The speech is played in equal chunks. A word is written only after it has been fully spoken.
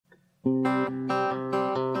Busy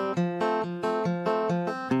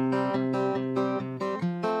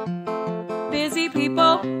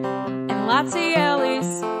people and lots of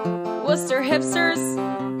yellies, Worcester hipsters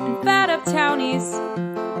and fat up townies.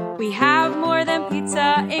 We have more than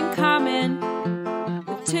pizza in common,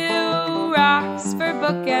 with two rocks for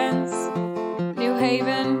bookends. New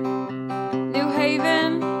Haven, New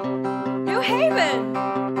Haven, New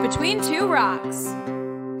Haven, between two rocks.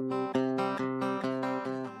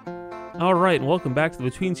 All right, and welcome back to the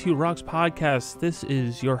Between Two Rocks podcast. This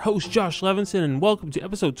is your host, Josh Levinson, and welcome to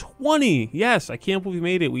episode 20. Yes, I can't believe we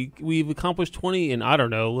made it. We've accomplished 20 in, I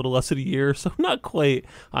don't know, a little less than a year, so not quite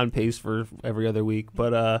on pace for every other week.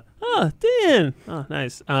 But, Dan. Oh,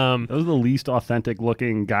 nice. That was the least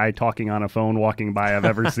authentic-looking guy talking on a phone walking by I've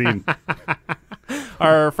ever seen.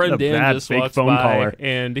 Our friend Dan just walked by, caller.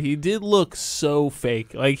 and he did look so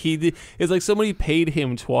fake. Like he did, it's like somebody paid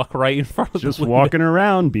him to walk right in front of Just the window. walking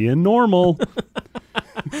around, being normal.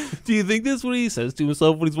 Do you think that's what he says to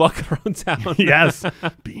himself when he's walking around town? Yes,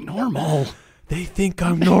 be normal. They think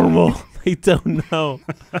I'm normal. They don't know.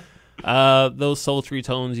 Those sultry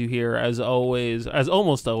tones you hear, as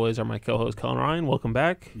almost always, are my co-host Colin Ryan. Welcome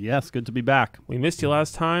back. Yes, good to be back. We missed you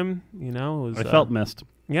last time. You know, it was, I felt missed.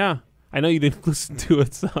 Yeah. I know you didn't listen to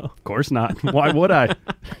it, so. Of course not. Why would I?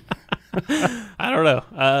 I don't know.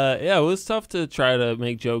 Yeah, it was tough to try to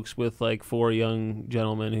make jokes with like four young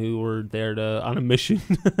gentlemen who were there on a mission.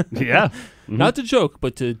 Yeah. Mm-hmm. Not to joke,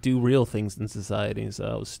 but to do real things in society, so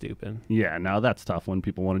that was stupid. Yeah, no, that's tough when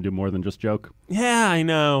people want to do more than just joke. Yeah, I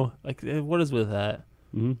know. Like, what is with that?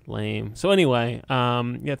 Mm-hmm. Lame. So anyway,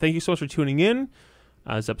 yeah, thank you so much for tuning in.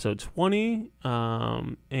 It's episode 20,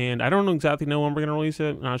 and I don't exactly know when we're going to release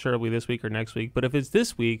it. I'm not sure it'll be this week or next week, but if it's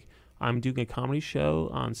this week, I'm doing a comedy show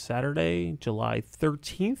on Saturday, July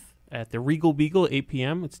 13th at the Regal Beagle at 8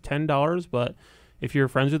 p.m. It's $10, but if you're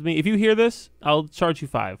friends with me, if you hear this, I'll charge you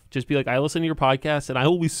 $5. Just be like, I listen to your podcast, and I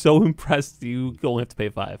will be so impressed you only have to pay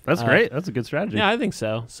 $5. That's great. That's a good strategy. Yeah, I think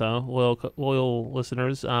so. So, loyal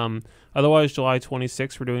listeners. Otherwise, July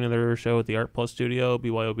 26th, we're doing another show at the Art Plus Studio,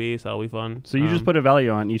 BYOB, so that'll be fun. So you just put a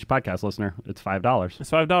value on each podcast listener. It's $5.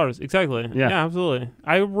 It's $5, exactly. Yeah, absolutely.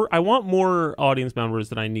 I want more audience members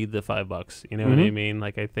than I need the $5. You know what I mean?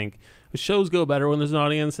 Like, I think the shows go better when there's an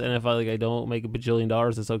audience, and if I don't make $1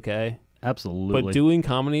 bajillion, it's okay. Absolutely. But doing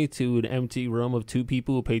comedy to an empty room of two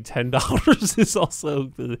people who paid $10 is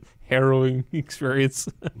also the harrowing experience.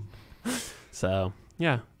 So,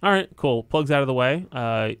 yeah. All right, cool. Plugs out of the way.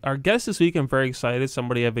 Our guest this week, I'm very excited.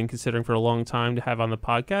 Somebody I've been considering for a long time to have on the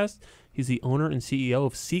podcast. He's the owner and CEO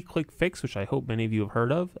of SeeClickFix, which I hope many of you have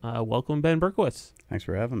heard of. Welcome, Ben Berkowitz. Thanks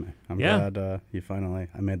for having me. I'm glad I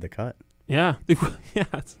made the cut. Yeah. Yeah.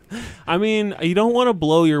 I mean, you don't want to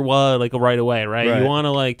blow your wad right away, right? You want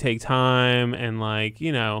to take time and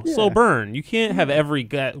slow burn. You can't have every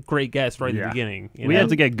great guest right at the beginning. We had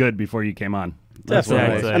to get good before you came on.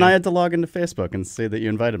 Definitely. And I had to log into Facebook and see that you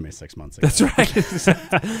invited me 6 months ago. That's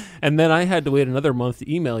right. And then I had to wait another month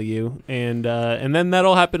to email you, and then that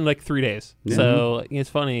all happened in 3 days. Yeah. So it's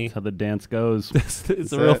funny. That's how the dance goes.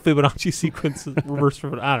 It's a real Fibonacci sequence, reverse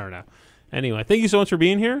Fibonacci. I don't know. Anyway, thank you so much for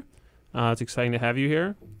being here. It's exciting to have you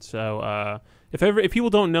here. So if people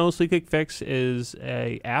don't know, SeeClickFix is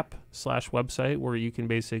a app/website where you can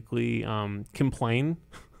basically complain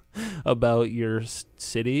about your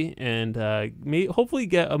city and hopefully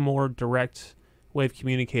get a more direct way of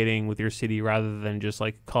communicating with your city rather than just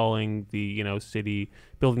calling the city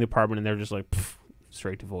building department and they're just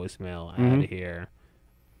straight to voicemail out of here.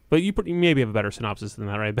 But you maybe have a better synopsis than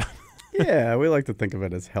that, right, Ben? Yeah, we like to think of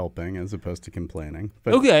it as helping as opposed to complaining.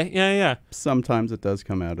 But okay, yeah. Sometimes it does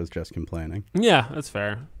come out as just complaining. Yeah, that's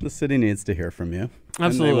fair. The city needs to hear from you.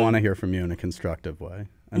 Absolutely. And they want to hear from you in a constructive way.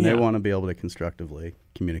 And they want to be able to constructively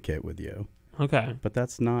communicate with you. Okay. But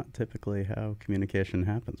that's not typically how communication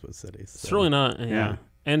happens with cities. It's really not, yeah.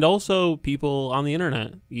 And also people on the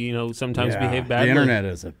internet, sometimes behave badly. The internet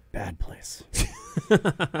is a bad place.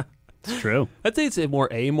 It's true. I'd say it's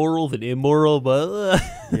more amoral than immoral, but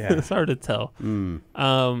it's hard to tell.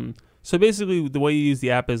 So basically, the way you use the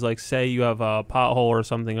app is say you have a pothole or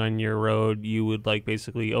something on your road, you would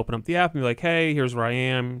basically open up the app and be like, hey, here's where I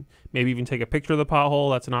am. Maybe even take a picture of the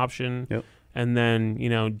pothole. That's an option. Yep. And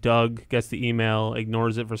then, Doug gets the email,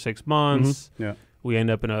 ignores it for 6 months. Yeah. We end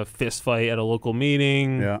up in a fist fight at a local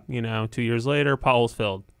meeting. Yeah. 2 years later, pothole's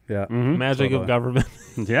filled. Yeah. Magic of government.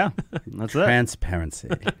 Yeah. That's it. Transparency.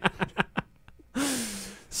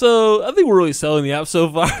 So I think we're really selling the app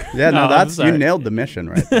so far. Yeah, no, you nailed the mission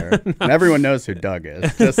right there. And everyone knows who Doug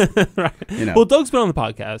is. Just right. Well, Doug's been on the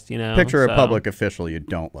podcast. Picture a public official you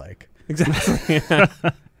don't like. Exactly.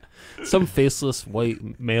 Some faceless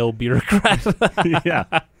white male bureaucrat. Yeah.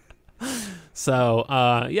 So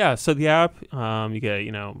so the app, you get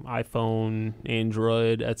iPhone,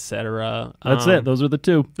 Android, etc. That's it. Those are the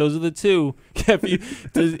two. Those are the two. Yeah,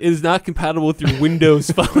 it is not compatible with your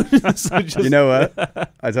Windows phone. So You know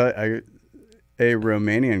what? I tell you, a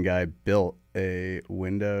Romanian guy built a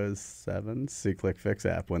Windows 7 SeeClickFix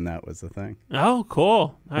app when that was the thing. Oh,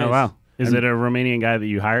 cool. Nice. Oh, wow. Is it a Romanian guy that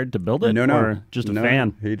you hired to build it? No, Or just a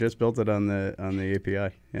fan? He just built it on the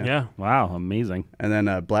API. Yeah. Wow, amazing. And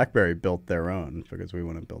then BlackBerry built their own because we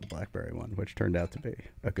wouldn't build a BlackBerry one, which turned out to be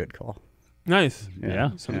a good call. Nice. Yeah.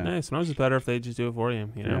 Nice. Sometimes it's better if they just do it for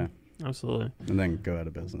you. Yeah. Absolutely. And then go out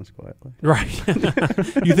of business quietly. Right.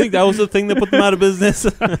 You think that was the thing that put them out of business?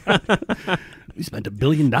 We spent $1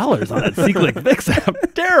 billion on that SeeClickFix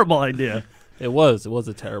app. Terrible idea. It was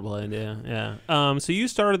a terrible idea. Yeah. So you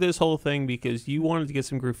started this whole thing because you wanted to get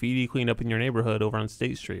some graffiti cleaned up in your neighborhood over on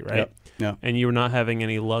State Street, right? Yep. Yeah. And you were not having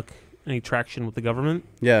any luck, any traction with the government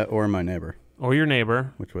Yeah, or my neighbor, or your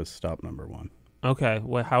neighbor. which was stop number one. Okay.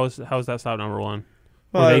 Well, how is that stop number one?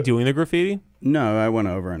 Well, Were they doing the graffiti? No, I went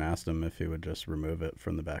over and asked him if he would just remove it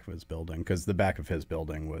from the back of his building because the back of his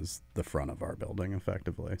building was the front of our building,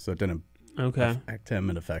 effectively. So it didn't Okay. affect him;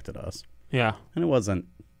 it affected us. Yeah. And it wasn't,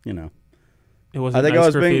 It wasn't I think nice I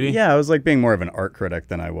was graffiti. I was like being more of an art critic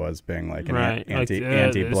than I was being like an Right.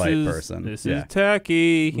 anti-blight this person. This yeah. is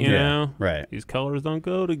tacky, you know? Right. These colors don't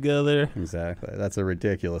go together. Exactly. That's a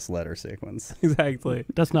ridiculous letter sequence. Exactly.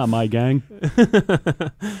 That's not my gang.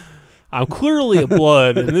 I'm clearly a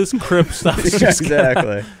blood, and this Crip stuff is just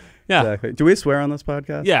Exactly. Yeah. Exactly. Do we swear on this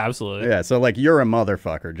podcast? Yeah, absolutely. Yeah. So like, you're a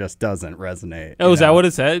motherfucker just doesn't resonate. Oh, is that what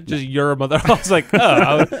it said? Just you're a mother. I was like,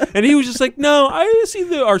 oh. And he was just like, no, I see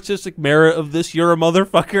the artistic merit of this. You're a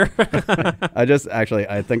motherfucker.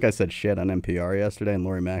 I think I said shit on NPR yesterday, and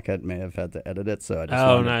Lori Mack may have had to edit it. So I just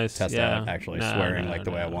wanted nice. to test Yeah. out actually No, swearing no, like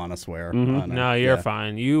the way I no. want to swear. Mhm. on it. No, you're Yeah.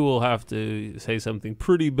 fine. You will have to say something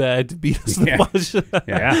pretty bad to beat us Yeah. the punch.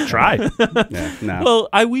 Yeah, try. Yeah. No.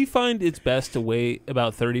 Well, we find it's best to wait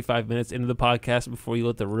about 35 minutes into the podcast before you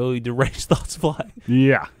let the really deranged thoughts fly.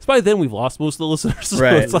 Yeah. So by then, we've lost most of the listeners. So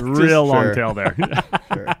Right. it's like just- Real long sure. tail there.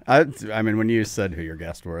 Sure. I mean, when you said who your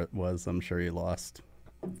guest was, I'm sure you lost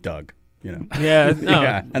Doug. Yeah, no,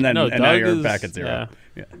 Yeah. And then no, and now Doug you're is- back at zero.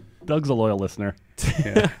 yeah. Doug's a loyal listener.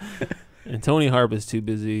 Yeah. And Tony Harp is too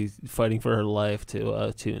busy fighting for her life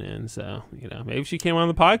to tune in. So, maybe if she came on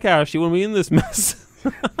the podcast, she wouldn't be in this mess.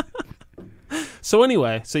 So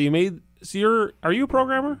anyway, are you a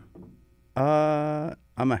programmer?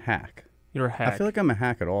 I'm a hack. You're a hack. I feel like I'm a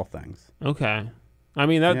hack at all things. Okay. I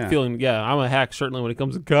mean, that Yeah. feeling, I'm a hack certainly when it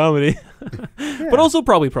comes to comedy, Yeah. but also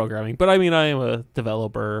probably programming. But I mean, I am a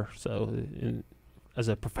developer, so as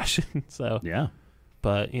a profession, so, Yeah.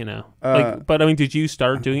 but, but I mean, did you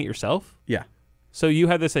start doing it yourself? Yeah. So you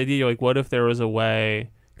had this idea, like, what if there was a way,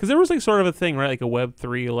 because there was like sort of a thing, right? Like a Web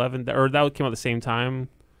 3.11, or that came out at the same time.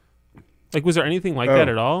 Like, was there anything like that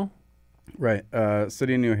at all? Right.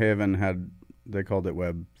 City of New Haven they called it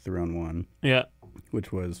Web 3.1, Yeah.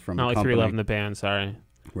 which was from Not a like company. 311 the band, sorry.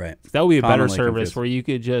 Right. That would be a better Commonly service confused. where you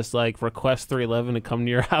could just like request 311 to come to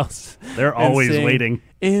your house. They're always sing, waiting.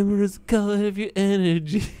 Amber is the color of your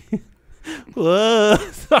energy. Whoa.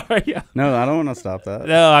 Sorry. Yeah. No, I don't want to stop that.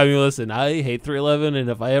 No, I mean, listen, I hate 311, and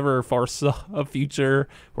if I ever foresaw a future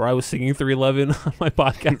where I was singing 311 on my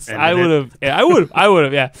podcast, And I it- would have. Yeah, I would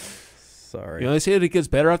have. Yeah. Sorry. You know, they say that it gets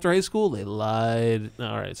better after high school. They lied.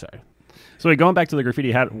 All right, sorry. So wait, going back to the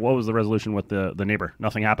graffiti, what was the resolution with the neighbor?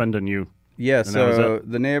 Nothing happened, and you. Yeah. And that was So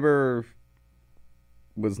the neighbor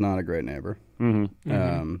was not a great neighbor.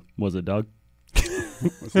 Mm-hmm. Was it Doug?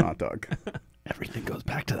 Was not Doug. Everything goes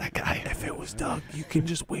back to that guy. If it was Doug, you can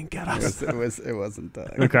just wink at us. It wasn't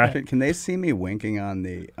Doug. Okay. Can they see me winking on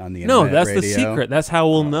the internet No, that's the radio? secret. That's how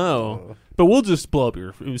we'll know. Oh. But we'll just blow up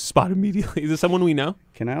your spot immediately. Is it someone we know?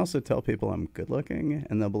 Can I also tell people I'm good looking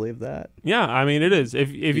and they'll believe that? Yeah, I mean it is.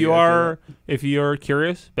 If you you guys are if you're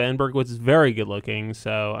curious, Ben Berkowitz is very good looking.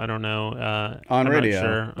 So I don't know. On I'm radio, not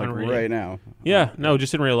sure. like On radio. right now. Yeah, no,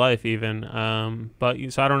 just in real life even.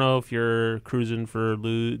 So I don't know if you're cruising for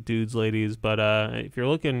dudes, ladies, but if you're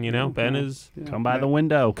looking, Ben is. Come by the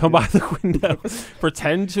window. Come by the window.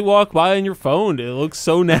 Pretend to walk by on your phone. It looks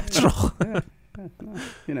so natural.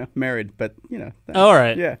 Married, but All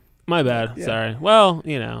right. Yeah. My bad. Yeah. Sorry. Well,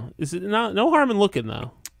 is it no harm in looking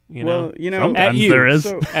though? Well, Sometimes at you. there is.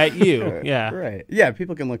 So- At you. Yeah. Right. Yeah,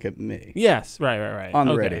 people can look at me Yes. Right. on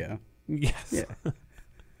the Okay. radio. Yes. Yeah.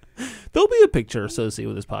 There'll be a picture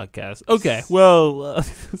associated with this podcast. Okay. Well,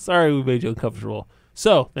 sorry we made you uncomfortable.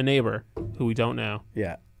 So the neighbor, who we don't know,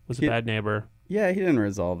 Yeah. was a bad neighbor. Yeah, he didn't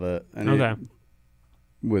resolve it. And Okay.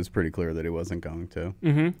 was pretty clear that he wasn't going to.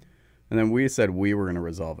 Mm-hmm. And then we said we were going to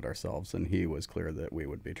resolve it ourselves, and he was clear that we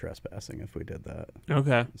would be trespassing if we did that.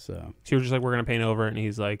 Okay. So you were just like, we're going to paint over it, and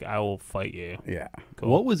he's like, I will fight you. yeah, Cool.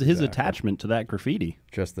 What was his attachment to that graffiti?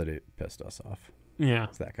 just that it pissed us off. Yeah.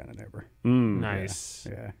 It's that kind of neighbor. Nice.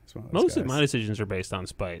 Yeah, it's one of those Most of guys. my decisions are based on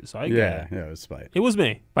spite, so I get Yeah, it. yeah, it was spite. It was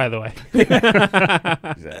me, by the way.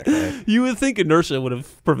 Exactly. You would think inertia would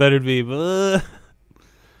have prevented me, but...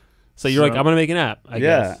 So you're like, I'm going to make an app, I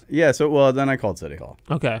guess. Yeah, so, well, then I called City Hall.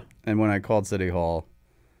 Okay. And when I called City Hall,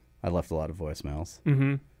 I left a lot of voicemails.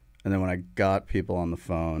 Mm-hmm. And then when I got people on the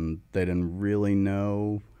phone, they didn't really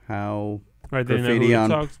know how Right, they didn't know who graffiti to on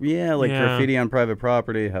talk to. graffiti on private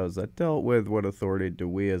property. How is that dealt with? What authority do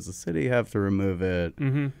we as a city have to remove it?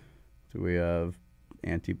 Mm-hmm. Do we have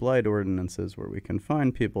anti-blight ordinances where we can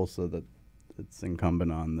fine people so that it's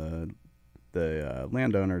incumbent on the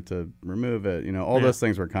landowner to remove it? You know, all those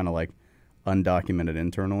things were kind of like undocumented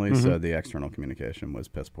internally, so the external communication was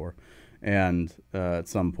piss poor. And at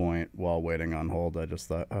some point while waiting on hold, I just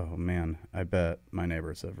thought, oh man, I bet my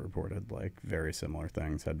neighbors have reported like very similar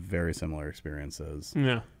things, had very similar experiences.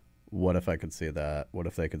 Yeah. What if I could see that? What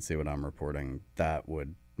if they could see what I'm reporting? That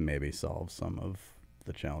would maybe solve some of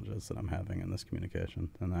the challenges that I'm having in this communication.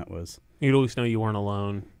 And that was... You'd always know you weren't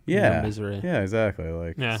alone in your misery. Yeah, exactly.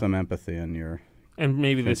 Like some empathy in your... And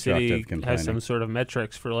maybe the city has complaining. some sort of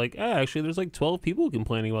metrics for like, actually, there's like 12 people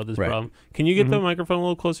complaining about this Right. problem. Can you get the microphone a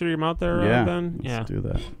little closer to your mouth there, Ben? Let's do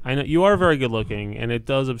that. I know you are very good looking, and it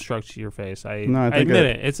does obstruct your face. I think admit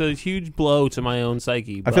it. It's a huge blow to my own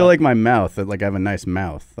psyche. I feel like my mouth, like I have a nice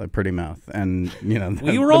mouth, a pretty mouth, and you know,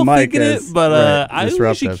 we were all thinking it, but I usually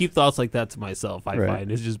disruptive. keep thoughts like that to myself. I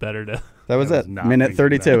find it's just better to. That was it. Minute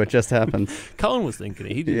 32. It just happened. Colin was thinking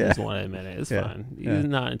it. He just doesn't want to admit it. It's fine. Yeah. He's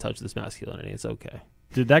not in touch with his masculinity. It's okay.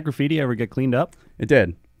 Did that graffiti ever get cleaned up? It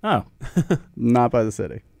did. Oh. Not by the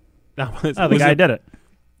city. The guy did it.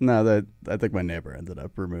 No, I think my neighbor ended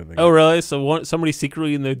up removing Oh, it. really? So somebody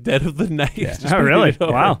secretly in the dead of the night. just Oh, really? moved it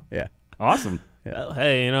over. Wow. Yeah. Awesome. Well,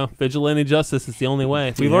 hey, you know, vigilante justice is the only way.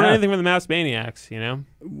 If we learn anything from the mass maniacs, you know?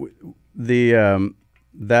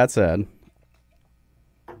 That said,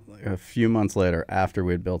 like a few months later, after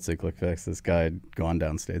we'd built SeeClickFix, this guy had gone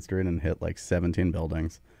down State Street and hit like 17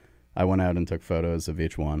 buildings. I went out and took photos of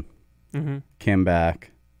each one. Mm-hmm. Came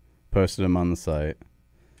back, posted them on the site,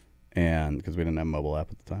 and because we didn't have a mobile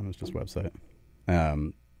app at the time, it was just website.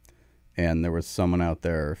 And there was someone out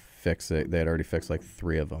there fixing. They had already fixed like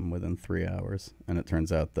 3 of them within 3 hours, and it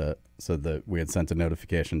turns out that we had sent a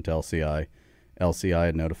notification to LCI. LCI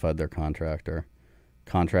had notified their contractor.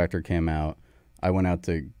 Contractor came out. I went out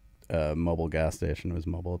to a mobile gas station. It was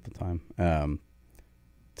mobile at the time.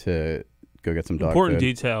 To go get some dog Important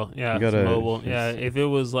food. detail. Yeah, it's mobile. Yeah, if it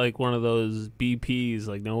was like one of those BPs,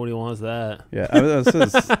 like nobody wants that. Yeah, this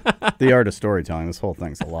is the art of storytelling. This whole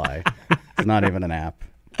thing's a lie. It's not even an app.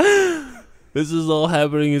 This is all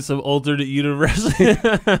happening in some alternate universe.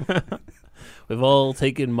 We've all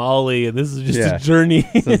taken Molly, and this is just a journey.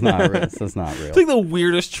 This is not real. It's like the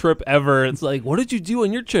weirdest trip ever. It's like, what did you do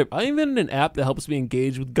on your trip? I invented an app that helps me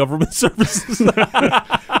engage with government services.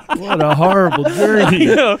 What a horrible journey.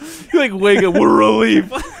 You know, you like wake up, what a relief.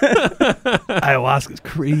 Ayahuasca's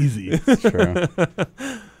crazy. It's true.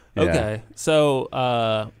 Okay, so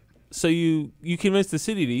you convinced the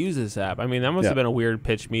city to use this app. I mean, that must have been a weird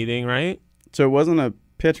pitch meeting, right? So it wasn't a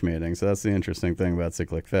pitch meeting. So that's the interesting thing about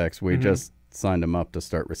SeeClickFix. We just signed them up to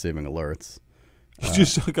start receiving alerts.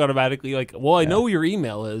 Just like automatically like, well, I know your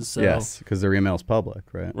email is. So. Yes, because their email's public,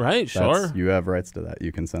 right? Right, sure. You have rights to that.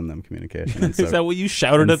 You can send them communication. And is that what you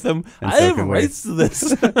shouted at them? I have rights to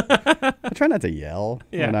this. I try not to yell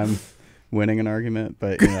when I'm winning an argument,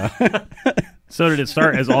 but you know. So did it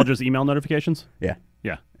start as all just email notifications? Yeah.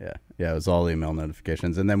 It was all email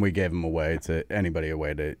notifications, and then we gave them anybody a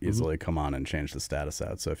way to easily come on and change the status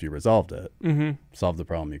out. So if you resolved it, solve the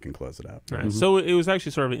problem, you can close it out. Right. So it was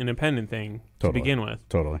actually sort of an independent thing to begin with.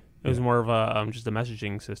 Totally. It was more of a just a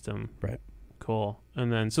messaging system. Right. Cool.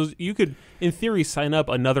 And then so you could, in theory, sign up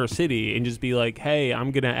another city and just be like, hey, I'm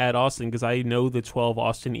gonna add Austin because I know the 12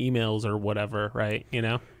 Austin emails or whatever, right? You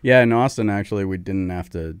know. Yeah, in Austin actually, we didn't have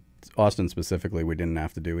to. Austin specifically, we didn't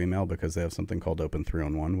have to do email because they have something called Open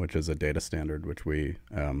 311, which is a data standard which we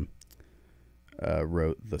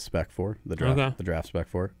wrote the spec for, the draft spec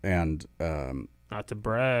for, and not to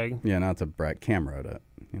brag. Yeah, not to brag. Cam wrote it.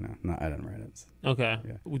 You know, I didn't write it. Okay.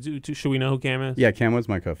 Yeah. Should we know who Cam is? Yeah, Cam was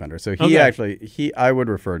my co-founder. So I would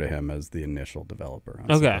refer to him as the initial developer.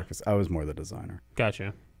 Because I was more the designer.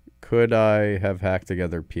 Gotcha. Could I have hacked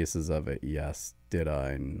together pieces of it? Yes. Did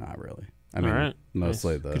I? Not really. I mean,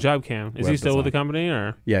 mostly Good job, Cam. Is he still with the company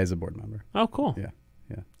or? Yeah, he's a board member. Oh, cool. Yeah.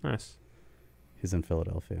 Yeah. Nice. He's in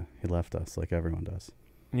Philadelphia. He left us like everyone does.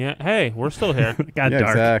 Yeah. Hey, we're still here. Got dark.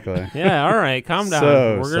 Exactly. Yeah. All right. Calm down.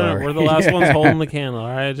 So We're the last ones holding the candle. All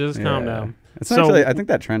right. Just calm down. It's So- actually, I think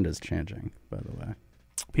that trend is changing, by the way.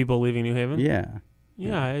 People leaving New Haven. Yeah.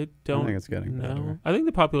 Yeah. I don't. I think it's getting better. I think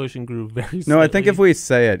the population grew very. No, I think if slightly. we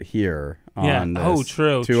say it here on this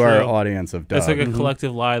true. to our audience of Doug, It's like a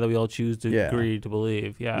collective lie that we all choose to Yeah. agree to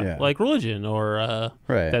believe. Yeah. Yeah. Like religion or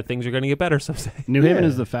right, that things are going to get better someday. New Haven Yeah.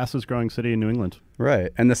 is the fastest growing city in New England.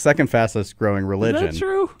 right, and the second fastest growing religion Is that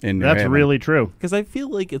true? in New That's Haven. really true. Because I feel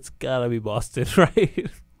like it's got to be Boston, right?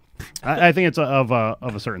 I think it's of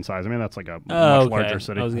a certain size. I mean, that's like a Oh, much larger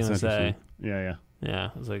city. I was going to That's say. Yeah. Yeah.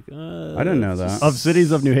 I was like, I didn't know that. Of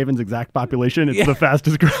cities of New Haven's exact population, it's the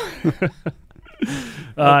fastest growing.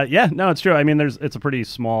 Yeah, no, it's true. I mean, it's a pretty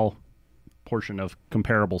small portion of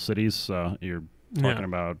comparable cities. You're talking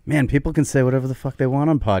about. Man, people can say whatever the fuck they want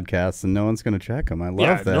on podcasts, and no one's going to check them. I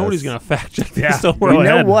love that. Nobody's going to fact check Yeah. this. Don't Go worry. You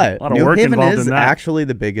know ahead. what? A lot of New work Haven involved is in that. actually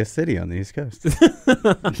the biggest city on the East Coast.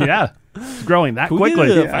 Yeah, it's growing that Can we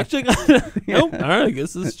quickly. get a fact check? Nope. All right. I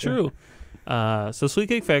guess this is true. So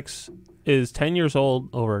SeeClickFix is 10 years old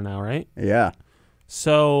over now, right? Yeah.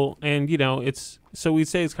 So, and so we'd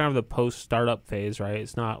say it's kind of the post-startup phase, right?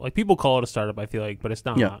 It's not like people call it a startup, I feel like, but it's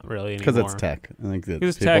not really anymore. Because it's tech. I think that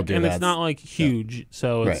It's people tech, do and that. it's not like huge.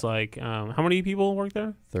 So it's Right. like, how many people work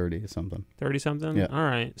there? 30 something. 30 something. Yeah. All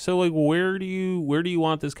right. So like, where do you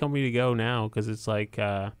want this company to go now? Because it's like,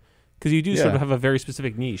 because you do sort Yeah. of have a very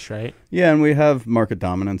specific niche, right? Yeah, and we have market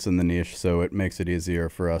dominance in the niche, so it makes it easier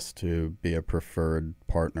for us to be a preferred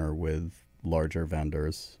partner with larger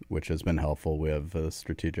vendors, which has been helpful. We have a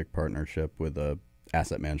strategic partnership with a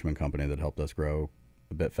asset management company that helped us grow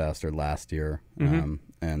a bit faster last year.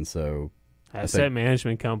 And so Asset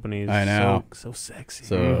management companies. I know. So sexy.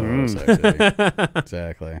 So sexy.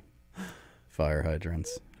 Exactly. Fire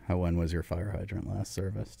hydrants. When was your fire hydrant last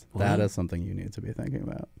serviced? What? That is something you need to be thinking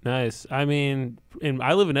about. Nice. I mean,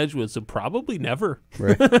 I live in Edgewood, so probably never.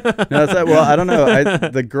 Right. No, well, I don't know.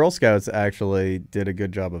 The Girl Scouts actually did a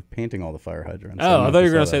good job of painting all the fire hydrants. Oh, I thought you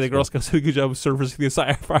were going to say that. the Girl Scouts did a good job of servicing the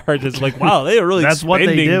fire hydrants. Like, wow, they are really That's what they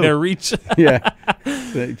expanding do. their reach. Yeah.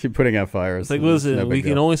 They keep putting out fires. It's like, It's listen, no we big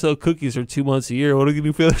can deal. only sell cookies for 2 months a year. What are we going to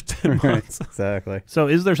do for the other 10 Right. months? Exactly. So,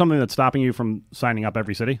 is there something that's stopping you from signing up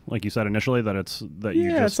every city, like you said initially? That you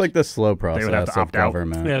Yeah, just it's like the slow process would have to of opt out.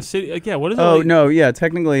 government. Yeah, city. Like, yeah, what is it? Oh, like? no, yeah.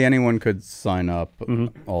 Technically, anyone could sign up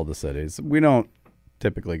Mhm. all the cities. We don't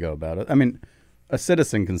typically go about it. I mean, a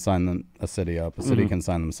citizen can sign a city up. A city can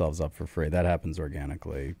sign themselves up for free. That happens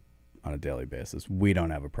organically on a daily basis. We don't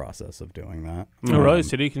have a process of doing that. Oh, really?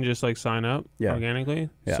 City can just like sign up Yeah. organically?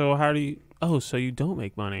 Yeah. So how do you... Oh, so you don't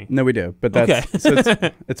make money. No, we do, but that's Okay. so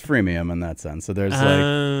it's freemium in that sense. So there's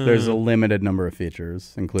there's a limited number of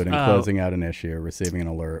features, including closing out an issue, receiving an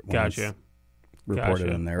alert when it's Gotcha. reported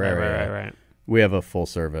in their Right, area. right. We have a full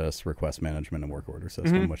service request management and work order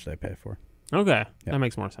system, which they pay for. Okay, Yeah. that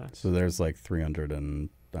makes more sense. So there's like 300 and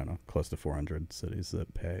I don't know, close to 400 cities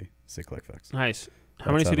that pay SeeClickFix. Nice. How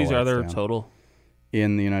That's many how cities the are lights there down. total?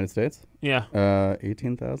 In the United States, Yeah.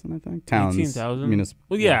 18,000, I think. Towns, 18,000?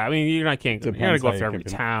 Well, yeah. I mean, you're not going to Depends go how after you every kick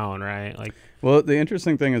it. town, right? Like, Well, the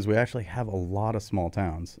interesting thing is we actually have a lot of small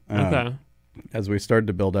towns. okay. As we started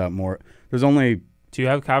to build out more, there's only Do you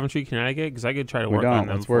have Coventry, Connecticut? Because I could try to We work don't. on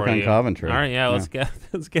them. Let's work for on you. Coventry. All right, yeah, Yeah.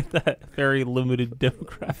 let's get that very limited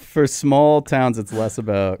demographic. for small towns. It's less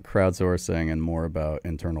about crowdsourcing and more about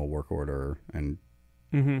internal work order and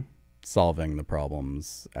Mm-hmm. solving the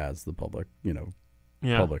problems as the public,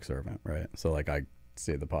 Yeah. public servant, right? So like I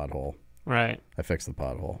see the pothole, Right. I fix the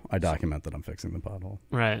pothole, I document that I'm fixing the pothole.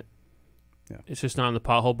 Right. Yeah. It's just not in the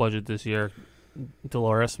pothole budget this year,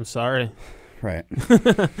 Dolores. I'm sorry. Right.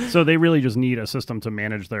 So they really just need a system to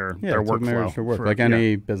manage their Yeah, to workflow. manage their work, for- like yeah.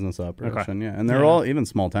 any business operation. Yeah, and they're Yeah. all, even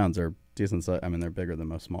small towns are decent size. I mean, they're bigger than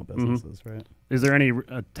most small businesses, right? Is there any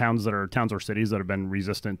towns or cities that have been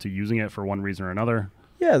resistant to using it for one reason or another?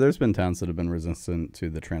 Yeah, there's been towns that have been resistant to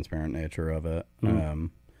the transparent nature of it.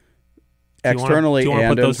 Externally do you want to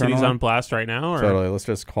and put those cities internally. on blast right now? Or? Totally. Let's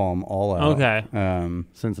just call them all out. Okay.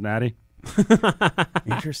 Cincinnati.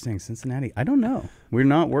 Interesting. Cincinnati. I don't know. We're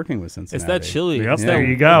not working with Cincinnati. It's that chili. Yep, It's there that,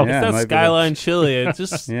 you go. Yeah, It's it that might be skyline chili. It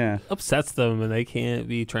just Yeah. upsets them, and they can't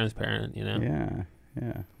be transparent. You know. Yeah.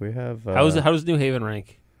 Yeah. We have. How does New Haven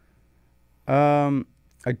rank?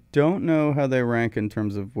 I don't know how they rank in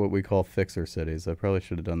terms of what we call fixer cities. I probably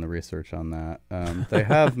should have done the research on that. They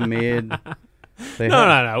have made.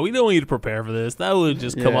 No. We don't need to prepare for this. That would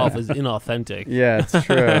just come Yeah. off as inauthentic. Yeah, it's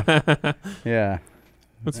true. Yeah.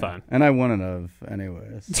 That's fine. And I wouldn't have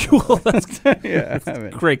anyways. Well, that's Yeah, I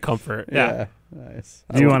mean, great comfort. Yeah. nice.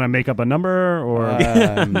 Do you want to make up a number or?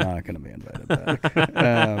 I'm not going to be invited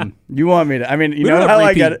back. You want me to? I mean, you We know don't how have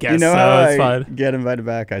I get. repeat You know guests, how so it's I fine. get invited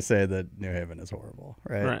back. I say that New Haven is horrible,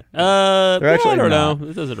 right? Right. They're actually I don't not. know.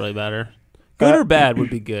 It doesn't really matter. Good or bad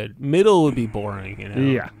would be good. Middle would be boring. You know.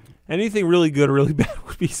 Yeah. Anything really good or really bad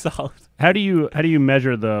would be solid. How do you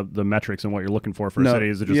measure the metrics and what you're looking for a No, city?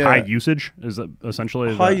 Is it just yeah. high usage? Is it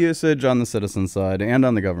essentially High usage on the citizen side and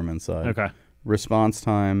on the government side. Okay. Response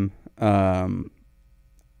time.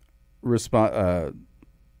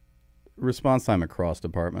 Response time across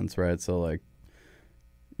departments, right? So like,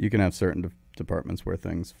 you can have certain departments where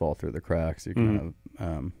things fall through the cracks. You can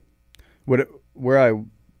have where I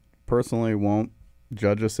personally won't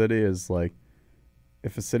judge a city is like,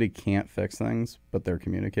 if a city can't fix things, but they're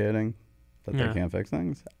communicating that they can't fix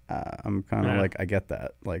things, I'm kind of like, I get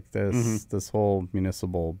that. Like this whole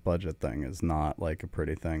municipal budget thing is not like a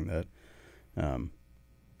pretty thing that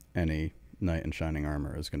any knight in shining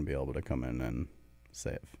armor is going to be able to come in and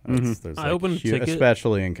save. There's I opened a ticket.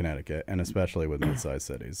 especially in Connecticut and especially with mid-sized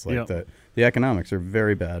cities. Like the economics are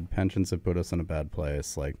very bad. Pensions have put us in a bad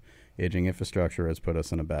place. Like aging infrastructure has put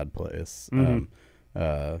us in a bad place. And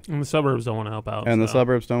the suburbs don't want to help out. And the so.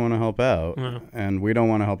 suburbs don't want to help out. Yeah. And we don't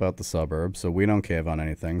want to help out the suburbs, so we don't cave on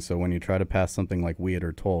anything. So when you try to pass something like weed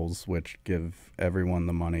or tolls, which give everyone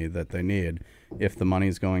the money that they need, if the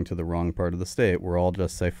money's going to the wrong part of the state, we'll all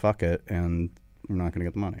just say, fuck it, and we're not going to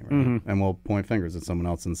get the money. Right? And we'll point fingers at someone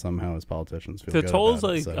else, and somehow as politicians feel The good tolls,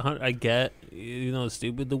 about like, it, so. I get,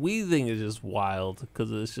 stupid. The weed thing is just wild because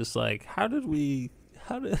it's just like,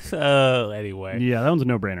 anyway. Yeah, that one's a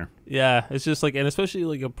no-brainer. Yeah, it's just like, and especially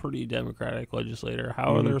like a pretty democratic legislator.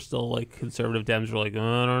 How are there still like conservative Dems who are like,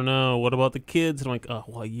 I don't know, what about the kids? And I'm like, oh,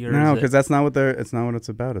 what year No, is because it? that's not what it's not what it's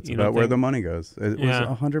about. It's You about don't where think- the money goes. It Yeah.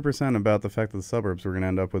 was 100% about the fact that the suburbs were going to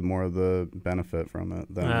end up with more of the benefit from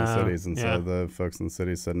it than the cities. And yeah. so the folks in the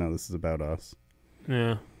cities said, no, this is about us.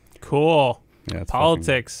 Yeah, cool. Yeah, it's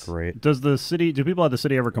Politics. fucking great. Do people at the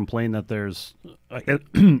city ever complain that there's, I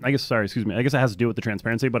guess it has to do with the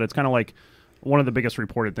transparency, but it's kind of like one of the biggest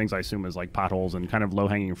reported things I assume is like potholes and kind of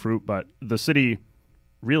low-hanging fruit, but the city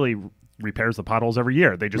really repairs the potholes every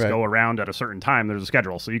year. They just go around at a certain time. There's a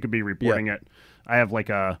schedule, so you could be reporting it. I have like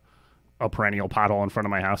a perennial pothole in front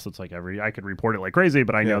of my house that's like I could report it like crazy,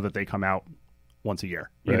 but I know that they come out once a year.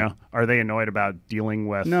 You know, are they annoyed about dealing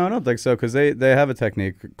with? No, I don't think so, because they have a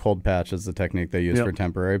technique. Cold patch is the technique they use for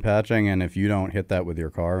temporary patching, and if you don't hit that with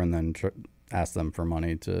your car and then ask them for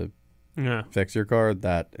money to fix your car,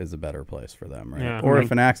 that is a better place for them, right? Yeah. Or if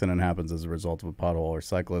an accident happens as a result of a pothole or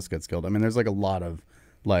cyclist gets killed, I mean, there's like a lot of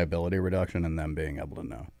liability reduction in them being able to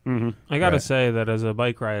know. I gotta say that as a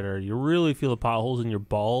bike rider, you really feel the potholes in your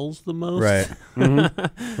balls the most. Right.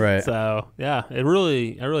 Right. So yeah, I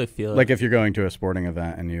really feel Like it. if you're going to a sporting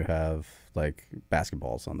event and you have like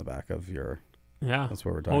basketballs on the back of your, Yeah, that's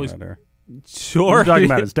what we're talking Always- about here. What sure. you're talking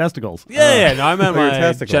about his testicles. Yeah, no, I meant your my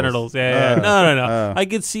testicles. genitals. Yeah. No. I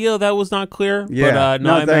could see how that was not clear. Yeah. But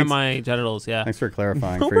No, I meant thanks. my genitals. Yeah. Thanks for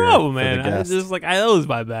clarifying. No for problem, for the man. I guest. just like that was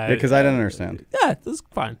my bad. Because I didn't understand. Yeah, that's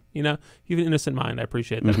fine. You know, you have an innocent mind. I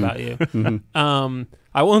appreciate that about you.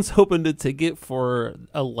 I once opened a ticket for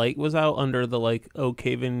a light was out under the like Oak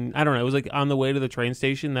Haven. I don't know. It was like on the way to the train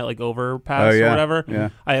station, that like overpass or whatever. Yeah.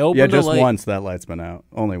 I opened Yeah, a just light. once that light's been out.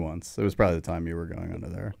 Only once. It was probably the time you were going under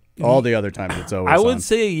there. All the other times it's always I would on.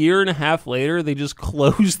 say a year and a half later, they just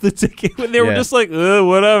closed the ticket. They were Yeah. just like,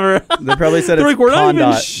 whatever. They probably said They're it's like, we're not even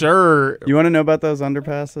Condot. sure. You want to know about those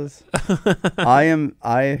underpasses?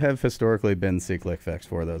 I have historically been SeeClickFix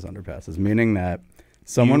for those underpasses, meaning that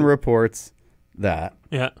someone reports that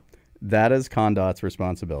Yeah. that is Condot's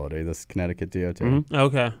responsibility, this Connecticut DOT.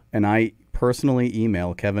 Okay. And I personally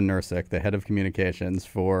email Kevin Nursick, the head of communications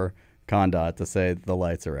for Condot, to say the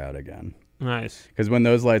lights are out again. Nice. Because when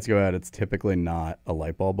those lights go out, it's typically not a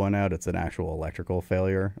light bulb went out. It's an actual electrical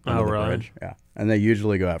failure under the really? bridge. Yeah. And they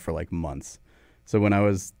usually go out for like months. So when I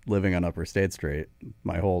was living on Upper State Street,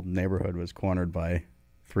 my whole neighborhood was cornered by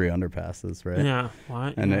 3 underpasses, right? Yeah.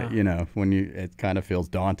 What? And yeah. it, you know, it kind of feels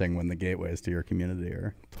daunting when the gateways to your community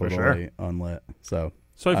are For totally sure. unlit. So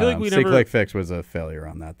So I feel like we never. SeeClickFix was a failure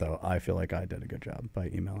on that, though. I feel like I did a good job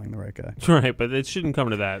by emailing the right guy. Right, but it shouldn't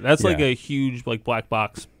come to that. That's like Yeah. a huge like black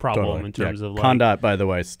box problem Totally. in terms of like Condot, by the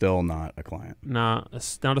way, still not a client. not a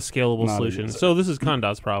scalable Not a solution. user. So this is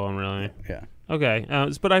Condot's problem, really. Yeah. Okay,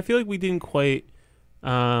 but I feel like we didn't quite.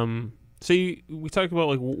 So we talked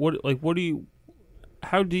about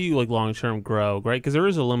how do you like long term grow, right? Because there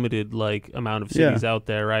is a limited like amount of cities out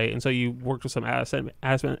there, right? And so you worked with some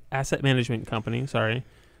asset management company,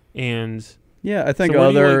 and Yeah, I think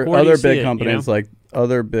So where do you see big it, companies like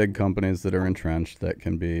other big companies that are entrenched that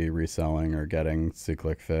can be reselling or getting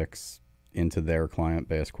SeeClickFix into their client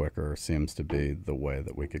base quicker seems to be the way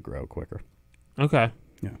that we could grow quicker. Okay.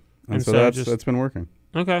 Yeah, And so so that's been working.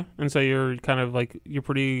 Okay. And so you're kind of like, you're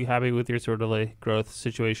pretty happy with your sort of like growth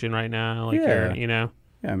situation right now. Like Yeah. you're, you know?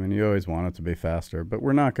 Yeah, I mean, you always want it to be faster, but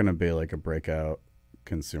we're not going to be like a breakout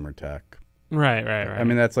consumer tech. Right. I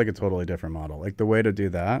mean, that's like a totally different model. Like the way to do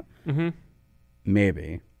that,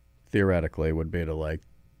 maybe theoretically, would be to like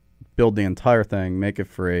build the entire thing, make it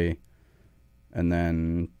free, and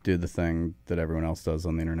then do the thing that everyone else does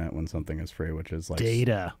on the internet when something is free, which is like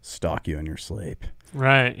data, stalk you in your sleep.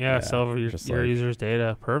 Right. Yeah. Sell your like, users'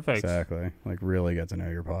 data. Perfect. Exactly. Like really get to know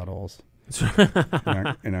your potholes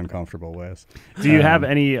in uncomfortable ways. Do you have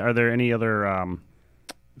any? Are there any other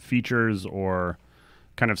features or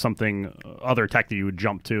kind of something other tech that you would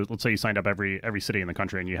jump to? Let's say you signed up every city in the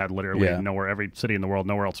country and you had literally nowhere, every city in the world,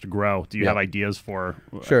 nowhere else to grow. Do you have ideas for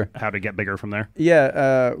how to get bigger from there?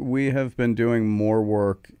 Yeah, we have been doing more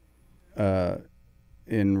work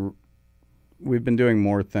we've been doing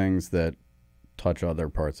more things that touch other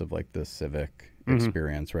parts of like the civic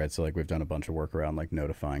experience, right? So like we've done a bunch of work around like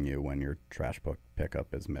notifying you when your trash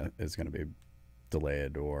pickup is going to be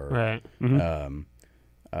delayed or right.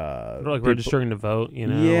 Or like registering to vote, you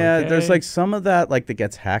know? Yeah, like, there's like some of that like that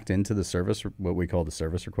gets hacked into the service, what we call the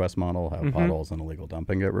service request model, how potholes and illegal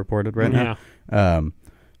dumping get reported right now.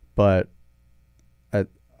 But I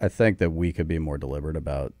think that we could be more deliberate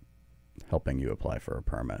about helping you apply for a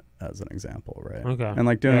permit, as an example, right? Okay. And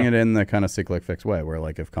like doing it in the kind of SeeClickFix way, where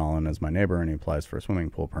like if Colin is my neighbor and he applies for a swimming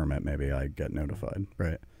pool permit, maybe I get notified,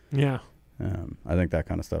 right? Yeah. I think that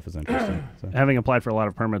kind of stuff is interesting. So. Having applied for a lot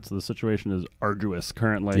of permits, the situation is arduous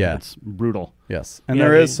currently. Yeah. It's brutal. Yes. And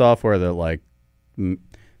there is software that like,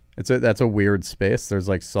 that's a weird space. There's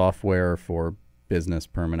like software for business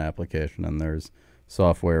permit application and there's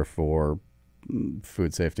software for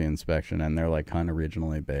food safety inspection, and they're like kind of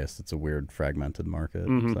regionally based. It's a weird fragmented market.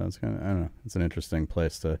 So it's kind of, I don't know, it's an interesting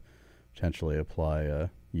place to potentially apply a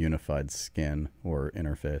unified skin or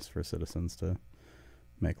interface for citizens to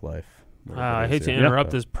make life. I hate to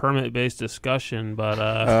interrupt this permit-based discussion, but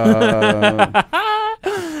I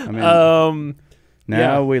mean,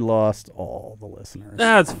 now we lost all the listeners.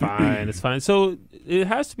 That's fine. It's fine. So it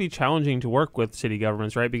has to be challenging to work with city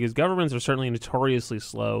governments, right? Because governments are certainly notoriously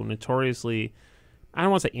slow, notoriously, I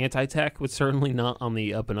don't want to say anti-tech, but certainly not on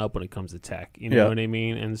the up and up when it comes to tech. You know what I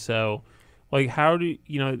mean? And so, like, how do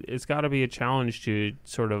it's got to be a challenge to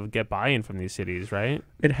sort of get buy-in from these cities, right?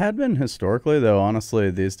 It had been historically, though,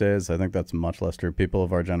 honestly, these days, I think that's much less true. People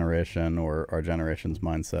of our generation or our generation's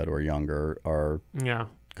mindset or younger are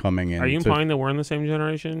coming in. Are you implying that we're in the same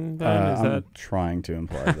generation, Ben? I'm trying to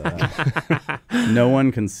imply that. No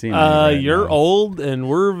one can see me right You're now. old and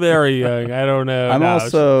we're very young. I don't know. I'm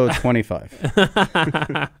also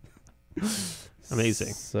 25.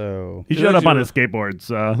 Amazing. So he showed up on his skateboard.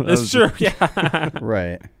 So that's true. Yeah.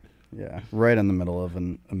 Right. Yeah. Right in the middle of a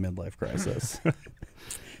midlife crisis.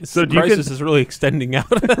 So the crisis is really extending out.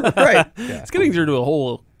 Right. Yeah. It's getting through to a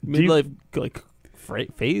whole midlife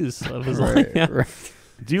phase of his life. Yeah. Right.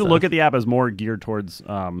 Do you look at the app as more geared towards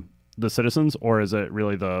the citizens, or is it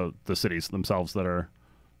really the cities themselves that are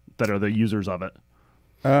the users of it?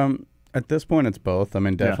 At this point, it's both. I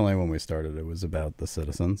mean, definitely when we started, it was about the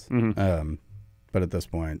citizens. But at this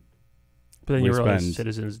point, but then you realize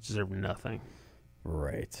citizens deserve nothing.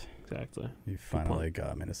 Right. Exactly. You finally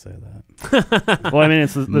got me to say that. Well, I mean,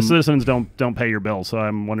 it's the citizens don't pay your bills, so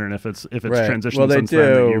I'm wondering if it's transitioned well, they since do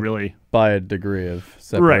then that you really by a degree of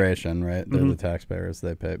separation, right? They're the taxpayers,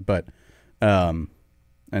 they pay, but and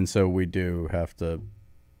so we do have to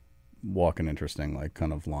walk an interesting like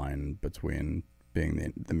kind of line between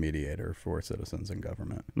being the mediator for citizens and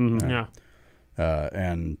government. And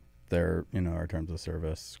their our terms of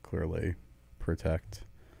service clearly protect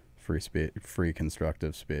free speech, free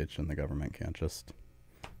constructive speech, and the government can't just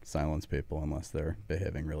silence people unless they're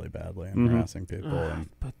behaving really badly and harassing people.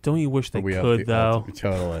 But don't you wish they could, though?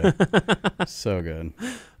 Totally. So good.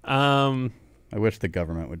 I wish the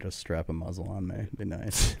government would just strap a muzzle on me. It'd be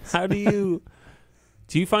nice. How do you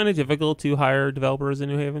find it difficult to hire developers in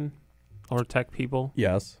New Haven or tech people?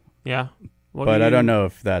 Yes. Yeah. But I don't know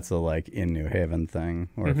if that's a like in New Haven thing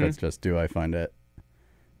or if it's just do I find it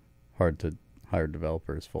hard to hire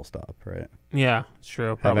developers full stop, right? Yeah, it's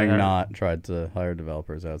true. Having not tried to hire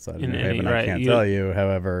developers outside of New Haven, I can't tell you.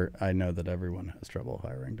 However, I know that everyone has trouble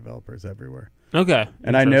hiring developers everywhere. Okay.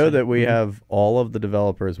 And I know that we have all of the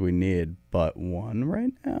developers we need but one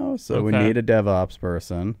right now. So we need a DevOps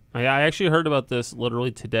person. I actually heard about this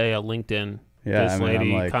literally today on LinkedIn. Yeah, this I mean,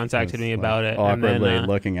 lady I'm like, contacted just, me like, about it, and awkwardly then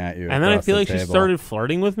looking at you. and then I across feel the like she table. started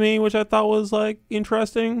flirting with me, which I thought was like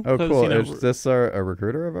interesting. Oh, 'cause, cool. you know, Is this a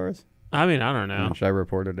recruiter of ours? I mean, I don't know. Should I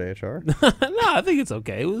report her to HR? No, I think it's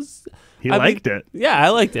okay. It was. He I liked mean, it. Yeah, I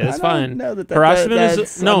liked it. It's fine. Harassment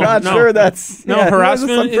is I'm not sure that's no yeah,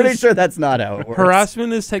 harassment. I'm pretty is, sure that's not how it works.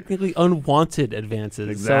 Harassment is technically unwanted advances.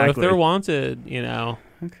 Exactly. So if they're wanted, you know,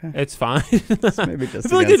 Okay. it's fine. Maybe just I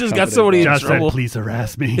feel like I just got somebody in Just said, trouble. please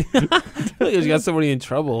harass me. I feel like I just got somebody in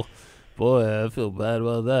trouble. Boy, I feel bad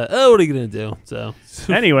about that. Oh, what are you gonna do? So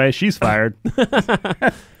Anyway, she's fired.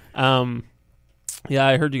 Yeah,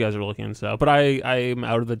 I heard you guys are looking. So, but I'm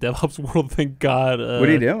out of the DevOps world. Thank God. What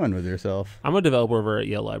are you doing with yourself? I'm a developer over at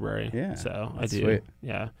Yale Library. Yeah, so I that's do. sweet.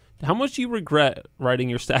 Yeah. How much do you regret writing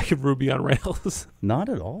your stack of Ruby on Rails? Not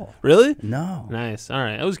at all. Really? No. Nice. All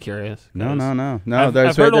right. I was curious. No. I've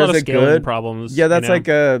There's heard a lot of a scaling good problems. Yeah, that's you know? like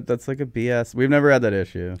a BS. We've never had that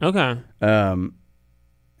issue. Okay.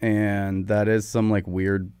 And that is some like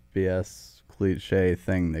weird BS cliche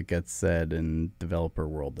thing that gets said in developer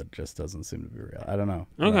world that just doesn't seem to be real. I don't know.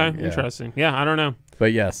 Okay. Yeah. Interesting. Yeah, I don't know.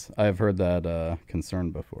 But yes, I've heard that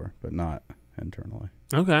concern before, but not internally.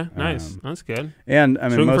 Okay. Nice. That's good. And I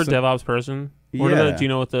mean, Looking most for DevOps person. Yeah. What are do you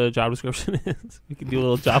know what the job description is? We can do a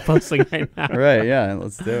little job posting right now. right, yeah,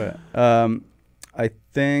 let's do it. I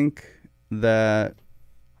think that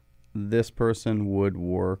this person would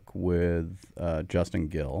work with Justin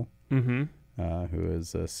Gill, Mm-hmm. who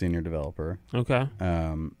is a senior developer. Okay.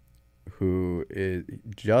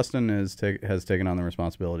 Justin has taken on the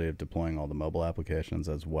responsibility of deploying all the mobile applications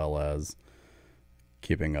as well as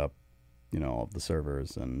keeping up, all of the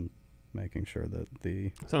servers and making sure that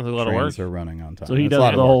the Sounds like a lot of work. trains are running on time. So he It's a does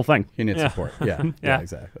lot the of whole work. thing. He needs Yeah. support. Yeah, Yeah. yeah,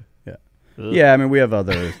 exactly. Yeah, Ugh. yeah. I mean, we have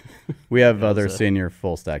other senior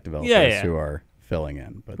full stack developers Yeah. who are filling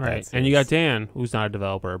in, but Right. that's And you got Dan, who's not a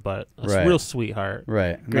developer, but a Right. real sweetheart.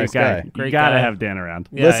 right, Great nice guy. Great You gotta guy. have Dan around.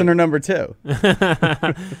 Yeah. Listener number 2.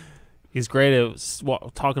 He's great at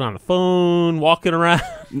talking on the phone, walking around.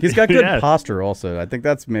 He's got good Yeah. posture also. I think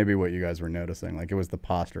that's maybe what you guys were noticing. Like it was the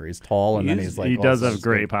posture. He's tall and then he's like he does also have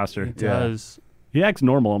great stood- posture. He does. He acts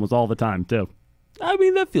normal almost all the time too. I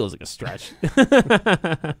mean, that feels like a stretch.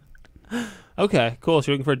 Okay, cool.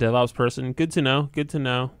 So you're looking for a DevOps person. Good to know. Good to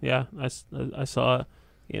know. Yeah, I saw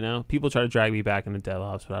it. People try to drag me back into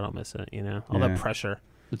DevOps, but I don't miss it. All Yeah. that pressure.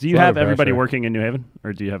 Do you A lot have of everybody pressure. working in New Haven,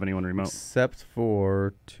 or do you have anyone remote? Except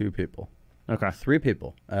for 2 people. Okay. 3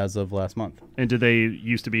 people as of last month. And did they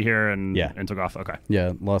used to be here and Yeah. and took off? Okay.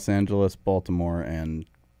 Yeah, Los Angeles, Baltimore, and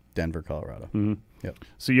Denver, Colorado. Mm-hmm. Yep.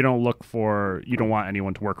 So you don't want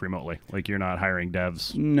anyone to work remotely. Like you're not hiring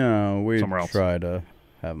devs. No, we Somewhere else. try to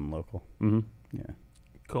have them local. Mm-hmm. Yeah.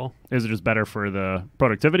 Cool. Is it just better for the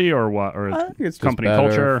productivity, or what? Or I think it's just company better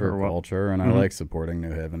culture, for or what? culture, and Mhm. I like supporting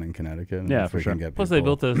New Haven and Connecticut. And Yeah, if for we sure. can get Plus, they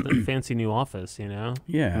people- built a fancy new office. Yeah.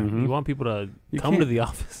 Mhm. You want people to You come to can't- the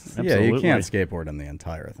office. Yeah, you Absolutely. can't skateboard in the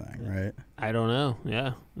entire thing, right? I don't know.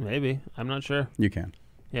 Yeah, maybe. I'm not sure. You can.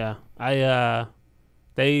 Yeah,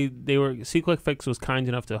 they were SeeClickFix was kind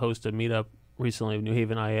enough to host a meetup recently of New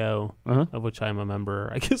Haven IO, Uh-huh. of which I'm a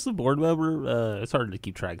member. I guess the board member. It's hard to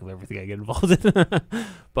keep track of everything I get involved in.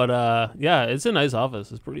 But yeah, it's a nice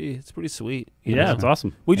office. It's pretty sweet. you Yeah, know? it's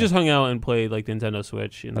awesome. We just hung out and played like Nintendo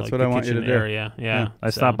Switch in That's like what the I want you to kitchen do. area. Yeah,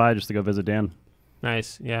 I so, stopped by just to go visit Dan.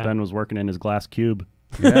 Nice. Yeah. Ben was working in his glass cube.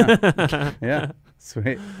 Yeah. Yeah.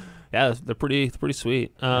 Sweet. Yeah, they're pretty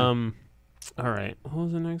sweet. All right. What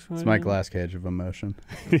was the next one? It's my glass cage of emotion.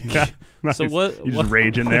 Yeah. So Nice. what? You just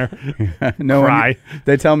rage in there. No Cry.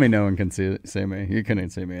 They tell me no one can see me. You couldn't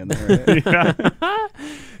see me in there. Right? Yeah.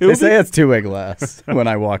 They say it's 2-way glass when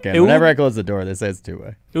I walk in. It Whenever would- I close the door, they say it's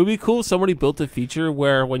 2-way. It would be cool if somebody built a feature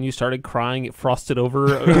where when you started crying, it frosted over.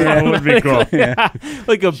 That would be cool. Yeah,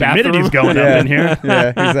 like a bathroom. Humidity's going up in here. Yeah,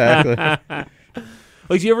 exactly.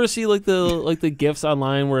 Like, do you ever see like the gifs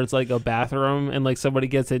online where it's like a bathroom and like somebody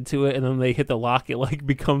gets into it and then they hit the lock, it like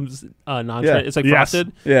becomes non-trans. Yeah. It's like Yes.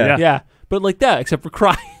 frosted. Yeah. Yeah, but like that, except for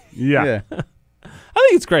crying. Yeah. I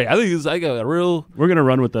think it's great. I think it's like a real. We're going to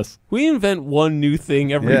run with this. We invent one new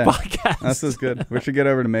thing every Yeah. podcast. This is good. We should get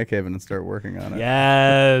over to Makehaven and start working on it.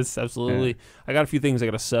 Yes, absolutely. I got a few things I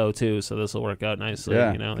got to sew too, so this will work out nicely.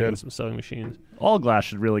 Yeah, I got good. some sewing machines. All glass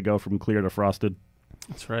should really go from clear to frosted.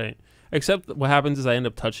 That's right. Except what happens is I end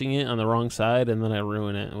up touching it on the wrong side, and then I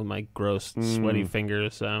ruin it with my gross, sweaty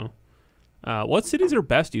fingers. So, what cities are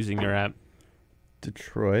best using your app?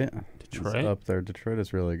 Detroit. Detroit? Is up there. Detroit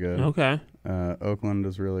is really good. Okay. Oakland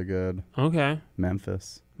is really good. Okay.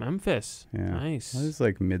 Memphis. Memphis. Yeah. Nice. These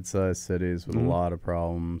like mid-sized cities with a lot of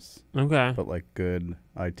problems, Okay. but like good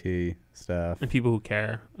IT staff. And people who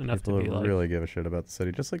care enough People to be who like. really give a shit about the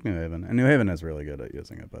city, just like New Haven. And New Haven is really good at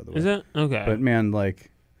using it, by the way. Is it? Okay. But man,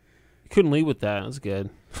 like, Couldn't lead with that. That's good.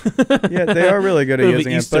 yeah, they are really good at Bit of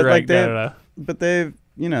using an it. But Easter like egg, I don't know. they've,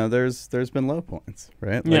 you know, there's been low points,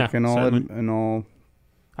 right? Yeah, Like in all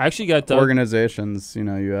I actually got organizations, you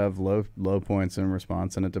know, you have low points in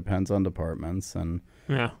response, and it depends on departments. And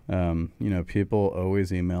Yeah. you know, people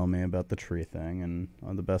always email me about the tree thing, and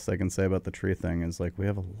the best I can say about the tree thing is like we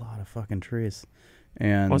have a lot of fucking trees.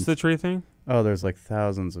 And What's the tree thing? Oh, there's like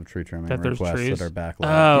thousands of tree trimming That there's requests trees? that are backlogged.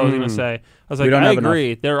 Oh, I was going to say. I was We like, don't I have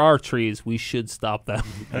agree. There are trees. We should stop them.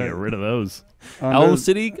 Get rid of those. Elm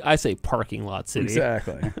City, I say parking lot city.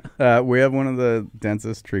 Exactly. We have one of the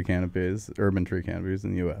densest tree canopies, urban tree canopies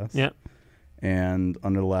in the U.S. Yeah. And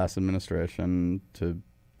under the last administration, to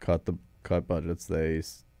cut budgets,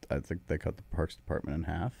 I think they cut the Parks Department in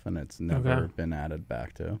half, and it's never been added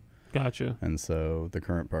back to. Gotcha. And so the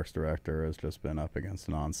current Parks Director has just been up against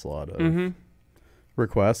an onslaught of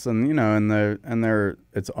requests, and you know, and they're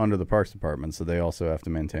it's under the Parks Department, so they also have to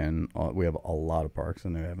maintain. We have a lot of parks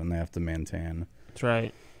in New Haven. They have to maintain. That's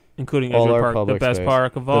right. Including all Edgewood our Park, the public best space.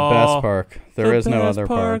 park of all. The best park. There is no other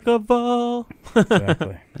park of all.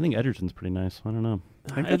 Exactly. I think Edgerton's pretty nice. I don't know.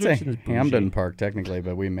 I think that's a Hamden Park technically,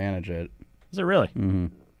 but we manage it. Is it really? Mm-hmm.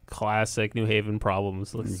 Classic New Haven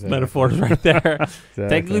problems. Exactly. Metaphors right there. Exactly.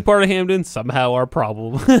 Technically part of Hamden, somehow our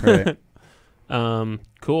problem. Right.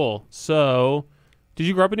 Cool. So, did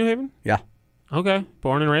you grow up in New Haven? Yeah. Okay.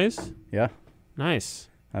 Born and raised? Yeah. Nice.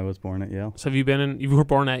 I was born at Yale. So have you been in? You were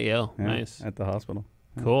born at Yale. Yeah, Nice. At the hospital.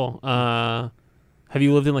 Yeah. Cool. Have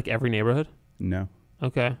you lived in like every neighborhood? No.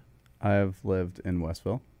 Okay. I've lived in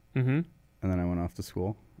Westville, Mm-hmm. and then I went off to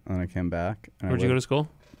school, and then I came back. And Where'd you go to school?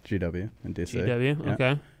 GW in DC. GW. Yeah.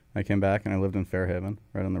 Okay. I came back and I lived in Fairhaven,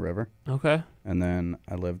 right on the river. Okay. And then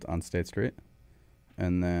I lived on State Street.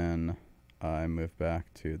 And then I moved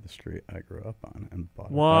back to the street I grew up on and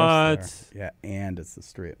bought a house there. Yeah, and it's the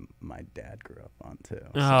street my dad grew up on, too.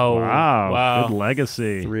 So Oh, wow. Good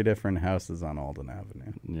legacy. 3 different houses on Alden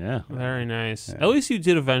Avenue. Yeah. Very nice. Yeah. At least you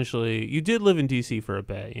did eventually. You did live in DC for a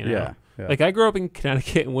bit, you know? Yeah. Yeah. Like I grew up in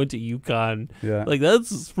Connecticut and went to UConn. Yeah. Like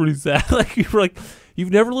that's pretty sad. Like you were like,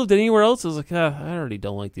 you've never lived anywhere else. I was like, I already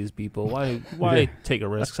don't like these people. Why take a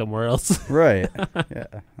risk somewhere else? Right. Yeah.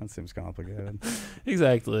 That seems complicated.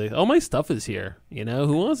 Exactly. All my stuff is here. You know,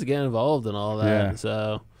 who wants to get involved in all that? Yeah.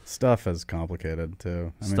 So Stuff is complicated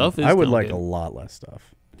too. Stuff is I would like a complicated. lot less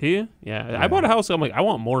stuff. do you? Yeah. I bought a house. So I'm like, I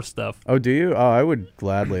want more stuff. Oh, do you? Oh, I would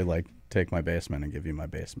gladly like take my basement and give you my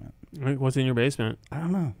basement. Like, what's in your basement? I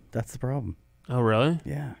don't know. That's the problem. Oh, really?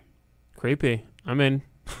 Yeah. Creepy. I'm in.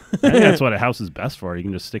 I think that's what a house is best for. You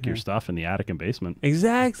can just stick your stuff in the attic and basement.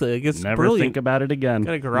 Exactly. Like, it's Never brilliant. think about it again.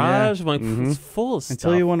 Got a garage. I'm like, Mhm. it's full of stuff.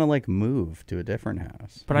 Until you want to like move to a different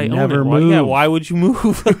house. But I Never own it. Why, yeah, move. why would you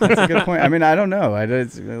move? That's a good point. I mean, I don't know. I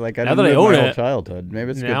didn't Now live that I own my whole it, childhood.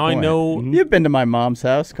 Maybe it's a good now I point. know. Mhm. You've been to my mom's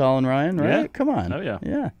house, Colin Ryan, right? Yeah. Come on. Oh, yeah.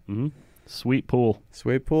 Yeah. Mm-hmm. Sweet pool.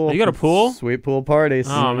 Sweet pool. You got a pool? Sweet pool parties.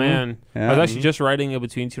 Oh man, Yeah. I was actually just writing a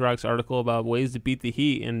Between Two Rocks article about ways to beat the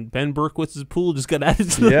heat, and Ben Berkowitz's pool just got added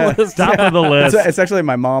to Yeah. the list. Top of the list. It's actually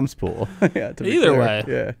my mom's pool. Yeah, to be Either clear. way,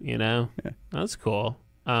 Yeah. you know, that's cool.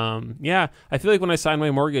 Yeah, I feel like when I signed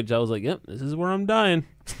my mortgage, I was like, "Yep, this is where I'm dying.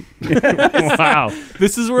 Wow.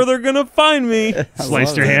 This is where they're gonna find me."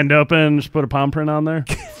 Sliced your hand open, just put a palm print on there.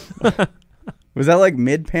 Was that like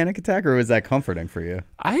mid panic attack or was that comforting for you?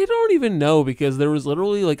 I don't even know because there was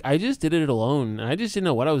literally like I just did it alone and I just didn't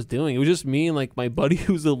know what I was doing. It was just me and like my buddy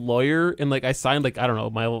who's a lawyer and like I signed like I don't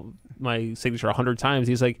know my signature 100 times.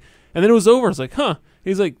 He's like, and then it was over. I was like, huh.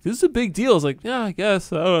 He's like, this is a big deal. I was like, yeah, I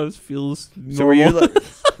guess. Oh, this feels normal. So were you like,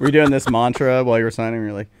 were you doing this mantra while you were signing?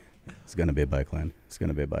 You're like, it's gonna be a bike lane. It's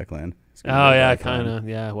gonna be a bike lane. It's gonna Oh be a yeah, bike lane." kind of.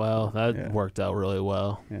 Yeah, well, that worked out really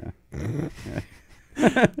well. Yeah.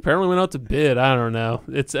 Apparently went out to bid. I don't know.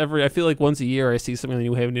 I feel like once a year I see something in the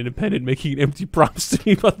New Haven Independent making an empty promise to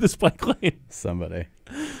me about this bike lane. Somebody.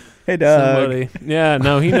 Hey, Doug. Somebody. Yeah,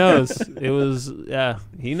 no, he knows.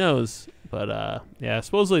 He knows. But yeah,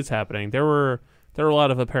 supposedly it's happening. There were a lot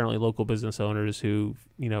of apparently local business owners who,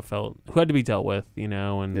 you know, who had to be dealt with, you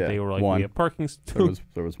know, and Yeah, they were like, one. we have parking. There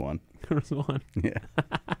was one. There was one. Yeah.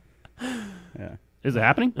 Yeah. Is it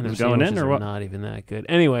happening? And Is their it going in sandwiches or are what? Not even that good.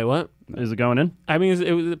 Anyway, what? Is it going in? I mean,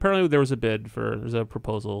 it was apparently there's a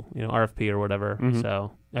proposal, you know, RFP or whatever. Mhm.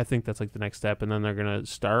 So I think that's like the next step, and then they're gonna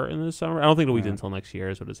start in the summer. I don't think it'll be Yeah. until next year,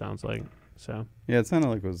 is what it sounds like. So Yeah, it sounded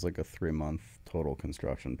like it was like a 3-month total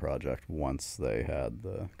construction project once they had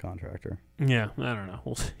the contractor. yeah, I don't know.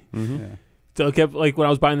 We'll see. Mm-hmm. Yeah. Doug kept, like, when I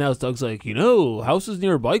was buying the house, Doug's like, houses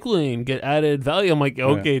near a bike lane get added value. I'm like,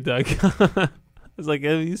 okay, Doug. I was like,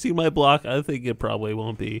 have you seen my block? I think it probably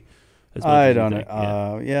won't be as much as you think.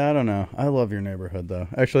 I don't know. I love your neighborhood, though.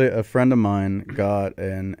 Actually, a friend of mine got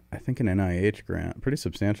an NIH grant, pretty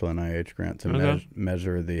substantial NIH grant to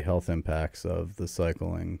measure the health impacts of the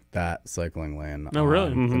cycling lane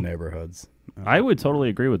on the neighborhoods. I would totally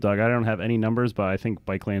agree with Doug. I don't have any numbers, but I think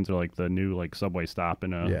bike lanes are like the new subway stop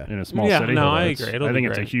in a small city. No, I agree. I think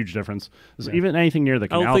it's a huge difference. Even anything near the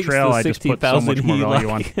canal trail, I just put so much more value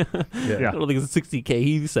on. I don't think it's a 60K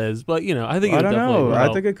he says, but I think I don't know.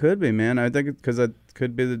 I think it could be, man. I think because it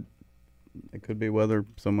could be whether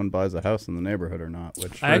someone buys a house in the neighborhood or not,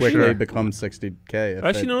 which quickly becomes 60K. I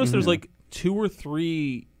actually noticed there's like 2 or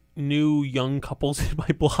 3 new young couples in my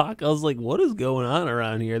block. I was like, what is going on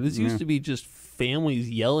around here? This used to be just families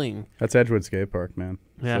yelling. That's Edgewood Skate Park, man.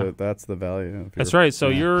 Yeah, so that's the value. That's right. So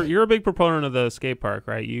you're a big proponent of the skate park,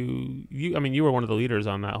 right? You were one of the leaders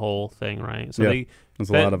on that whole thing, right? So there's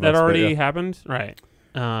a lot of that us, already happened, right?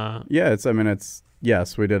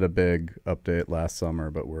 Yes, we did a big update last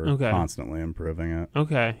summer, but we're constantly improving it.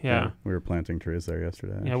 Okay, yeah. We were planting trees there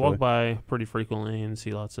yesterday. Yeah, I walk by pretty frequently and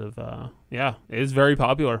see lots of, it is very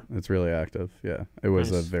popular. It's really active, yeah. It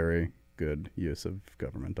was a very good use of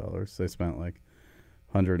government dollars. They spent like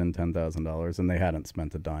 $110,000, and they hadn't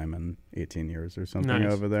spent a dime in 18 years or something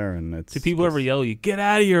over there. And it's do people ever yell at you, get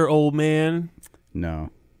out of here, old man?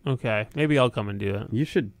 No. Okay, maybe I'll come and do it. You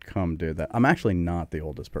should come do that. I'm actually not the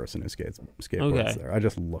oldest person who skateboards there. I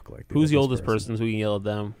just look like Who's the oldest person so we can yell at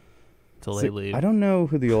them until they leave? I don't know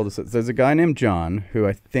who the oldest is. There's a guy named John who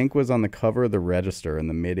I think was on the cover of the Register in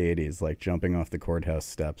the mid-'80s, like jumping off the courthouse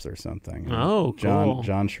steps or something. Oh, cool.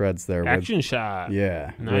 John shreds there. Action shot.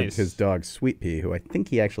 Yeah. Nice. With his dog Sweet Pea, who I think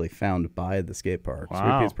he actually found by the skate park. Wow.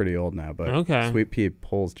 Sweet Pea's pretty old now, but Sweet Pea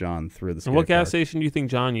pulls John through the skate park. And what gas station do you think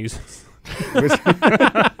John uses?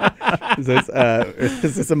 Is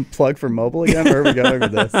this a plug for mobile again? Where are we going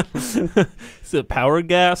with this? Is it Power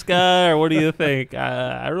Gas guy, or what do you think?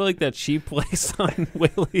 I really like that cheap place on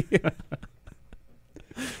Whaley.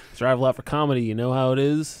 Drive a lot for comedy. You know how it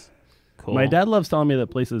is. Cool. My dad loves telling me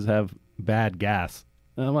that places have bad gas.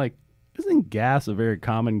 And I'm like, isn't gas a very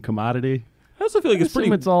common commodity? I also feel like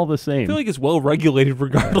it's all the same. I feel like it's well regulated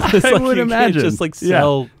regardless. I would imagine. Just like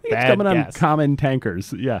sell it's coming gas on common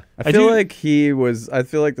tankers. Yeah. I feel like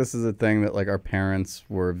this is a thing that like our parents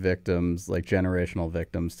were victims, like generational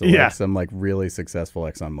victims to like some like really successful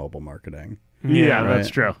ExxonMobil marketing. Yeah, that's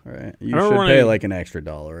true. Right. You should pay like an extra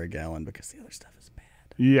 $1 a gallon because the other stuff is bad.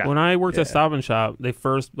 Yeah. When I worked at Stop and Shop, they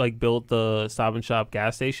first like built the Stop and Shop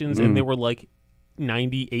gas stations and they were like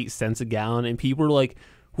 98 cents a gallon, and people were like,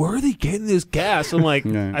 where are they getting this gas? I'm like,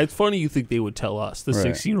 it's funny you think they would tell us, the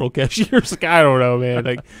 16-year-old cashiers. Like, I don't know, man.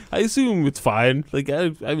 Like, I assume it's fine. Like,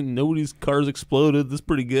 I mean, nobody's cars exploded. That's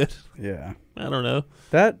pretty good. Yeah. I don't know.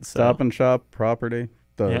 That Stop and Shop property,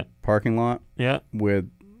 the parking lot with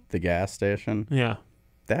the gas station,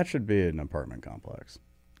 that should be an apartment complex.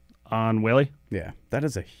 On Whaley? Yeah. That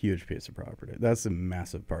is a huge piece of property. That's a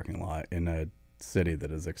massive parking lot in a city that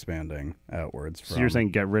is expanding outwards. So you're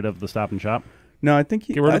saying get rid of the Stop and Shop? No, I think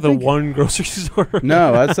get rid of the one grocery store.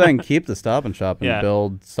 No, I was saying keep the Stop and Shop and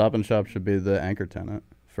build. Stop and Shop should be the anchor tenant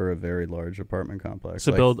for a very large apartment complex.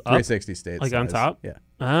 So like build up 360 State like size. On top. Yeah.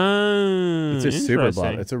 It's a super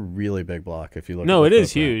block. It's a really big block if you look. No, at it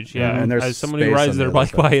is huge. Yeah, and there's as someone who rides their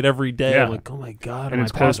bike by it every day, I'm like, oh my god. And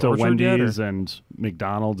it's close to Wendy's and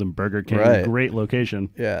McDonald's and Burger King. Right. Great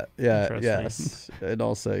location. Yes. And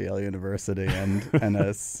also Yale University and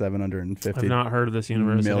a $750. I've not heard of this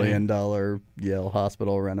university. $1 million Yale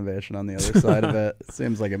hospital renovation on the other side of it.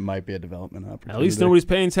 Seems like it might be a development opportunity. At least nobody's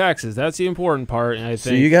paying taxes. That's the important part. I think.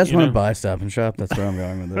 So you guys want to buy Stop and Shop? That's where I'm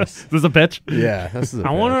going with this. This is a pitch. Yeah, this is.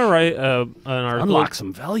 I want to write an article. Unlock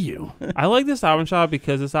some value. I like the Stop and Shop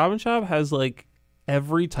because the Stop and Shop has like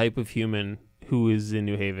every type of human who is in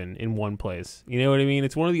New Haven in one place. You know what I mean?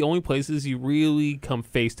 It's one of the only places you really come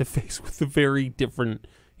face to face with a very different.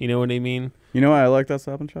 You know what I mean? You know why I like that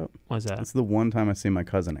Stop and Shop? Why's that? It's the one time I see my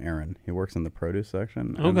cousin Aaron. He works in the produce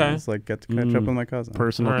section. And okay. I just like get to catch up with my cousin.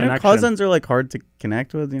 Personal connection. Cousins are like hard to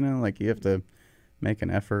connect with. You know, like you have to make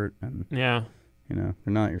an effort and you know,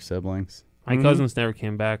 they're not your siblings. My cousins never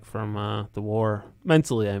came back from the war.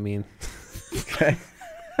 Mentally, I mean. Okay.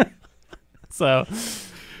 So,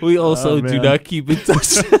 we also do not keep in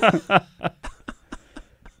touch.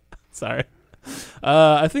 Sorry.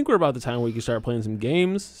 I think we're about the time where we can start playing some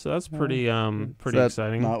games. So that's pretty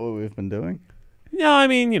exciting. Not what we've been doing? Yeah, I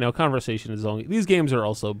mean, you know, conversation is only... These games are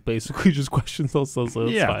also basically just questions also, so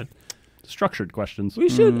it's fine. Structured questions. We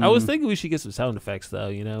should. I was thinking we should get some sound effects, though.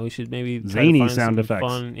 You know, we should maybe try to Zany find sound some effects.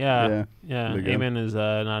 Fun. Yeah. There you go. Eamon is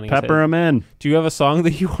nodding. his Pepper head. them in. Do you have a song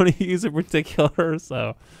that you want to use in particular? So,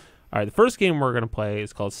 all right. The first game we're gonna play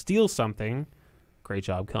is called Steal Something. Great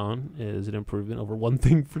job, Colin. Is an improvement over one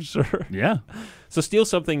thing for sure. Yeah. So steal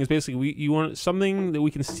something is basically you want something that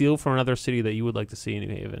we can steal from another city that you would like to see in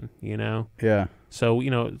New Haven. You know. Yeah. So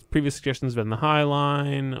previous suggestions have been the High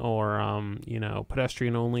Line or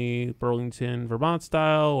pedestrian only Burlington, Vermont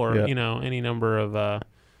style, or any number of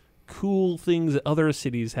cool things that other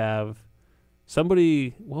cities have.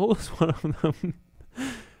 Somebody, what was one of them?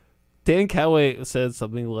 Dan Coway said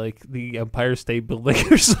something like the Empire State Building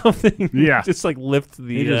or something. Yeah. Just like lift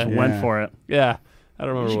the. He just went for it. Yeah. I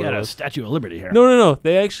don't remember You what got it a was. Statue of Liberty here. No.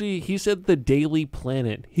 He said the Daily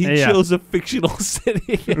Planet. He chose a fictional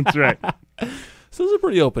city. That's right. So it's a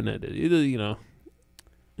pretty open-ended,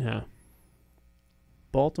 Yeah.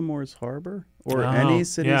 Baltimore's harbor or Oh, any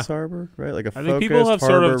city's yeah. harbor, right? Like a I focused think people have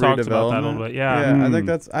sort harbor of talked about that a redevelopment. little bit. Yeah. I think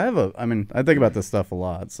that's. I think about this stuff a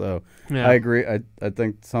lot, so Yeah. I agree. I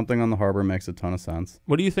think something on the harbor makes a ton of sense.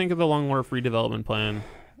 What do you think of the Long Wharf redevelopment plan?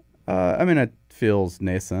 It feels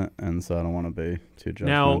nascent, and so I don't want to be too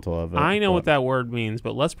Now, judgmental of it. I know what that word means,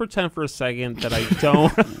 but let's pretend for a second that I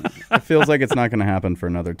don't. It feels like it's not going to happen for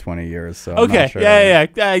another 20 years. So I'm Okay, not sure. yeah.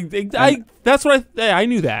 That's what I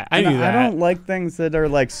knew that. I knew that. I don't like things that are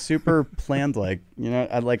like super planned. Like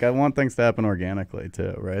I want things to happen organically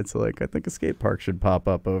too, right? So like I think a skate park should pop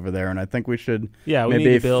up over there, and I think we should we need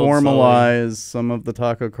maybe to build formalize some of the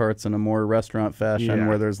taco carts in a more restaurant fashion Yeah.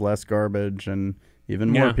 where there's less garbage and even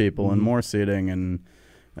more people and more seating. And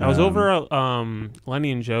I was over at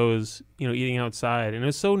Lenny and Joe's, eating outside, and it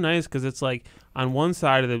was so nice because it's like on one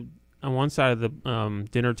side of the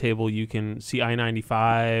dinner table you can see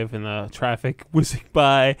I-95 and the traffic whizzing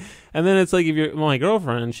by, and then it's like if you're my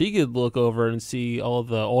girlfriend, she could look over and see all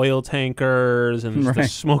the oil tankers and just the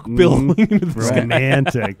smoke billowing into the sky.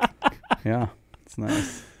 Romantic. Yeah, it's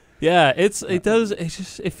nice. Yeah,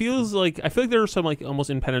 it feels like I feel like there are some like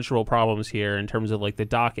almost impenetrable problems here in terms of like the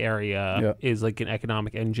dock area is like an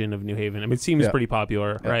economic engine of New Haven. I mean, it seems pretty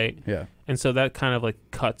popular, right? Yeah. And so that kind of like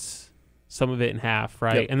cuts some of it in half,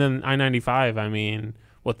 right? Yep. And then I-95, I mean,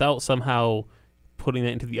 without somehow putting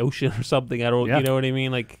it into the ocean or something, I don't, you know what I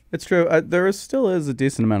mean? Like It's true. Still is a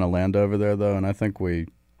decent amount of land over there, though, and I think we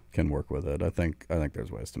can work with it. I think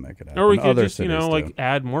there's ways to make it happen. or we could Other just, cities do.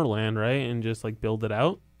 add more land, right? And just like build it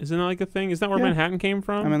out. Isn't that like a thing? Isn't that where Manhattan came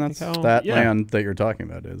from? I mean, that's Like how- that land that you're talking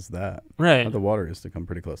about is that. Right. The water used to come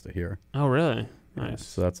pretty close to here. Oh, really? Nice.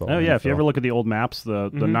 So that's all. Oh yeah, if you infill. ever look at the old maps, the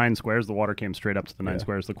 9 squares, the water came straight up to the 9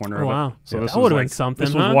 squares, the corner Oh, of it. wow. So Yeah. this That was would've been like, something,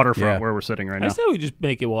 This was huh? waterfront Yeah. where we're sitting right I now. say we just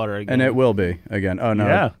make it water again. And it will be again. Oh no.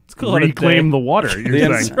 Yeah, Let's call it a reclaim day. the water. You're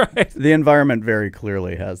The saying. Right. The environment very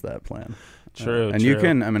clearly has that plan. True. And you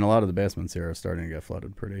can. I mean, a lot of the basements here are starting to get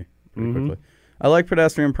flooded pretty quickly. I like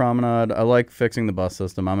pedestrian promenade. I like fixing the bus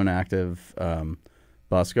system. I'm an active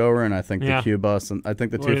bus goer, and I think the Q bus and I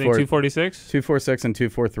think the 246. 246 and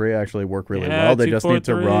 243 actually work really Yeah, well. They just need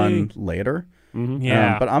to 243. run later.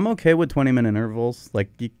 Yeah. But I'm okay with 20-minute intervals. Like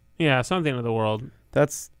Yeah, it's not the end of the world.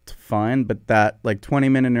 that's fine, but that like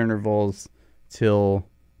 20-minute intervals till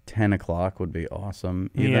 10 o'clock would be awesome.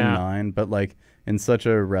 Even 9, but like in such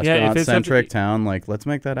a restaurant-centric town, like let's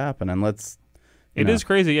make that happen and let's. It is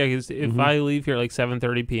crazy, yeah. Because if I leave here at like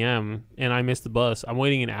 7:30 p.m. and I miss the bus, I'm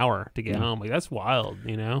waiting an hour to get home. Like that's wild,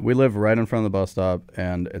 you know. We live right in front of the bus stop,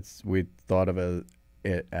 and we thought of it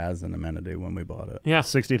as an amenity when we bought it. Yeah,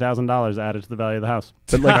 $60,000 added to the value of the house.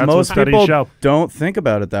 But like That's most what studies people show. don't think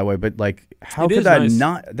about it that way. But like, how It could is that nice.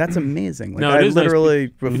 not? That's amazing. Like No, I it is nice. literally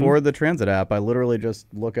before the transit app, I literally just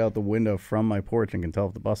look out the window from my porch and can tell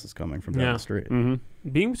if the bus is coming from down the street.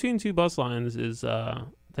 being between two bus lines is the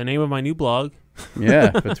name of my new blog. Yeah,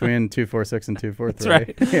 between 246 and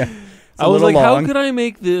 243. That's right. Yeah. I was like, long. how could I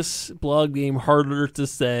make this blog name harder to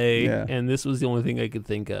say? Yeah. And this was the only thing I could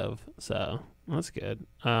think of. So that's good.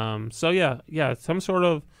 So yeah, some sort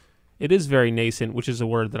of. It is very nascent, which is a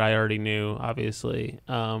word that I already knew, obviously.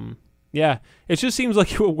 Yeah, it just seems like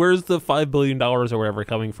where's the $5 billion or whatever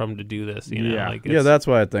coming from to do this? You know, Yeah. like Yeah, that's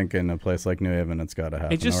why I think in a place like New Haven, it's got to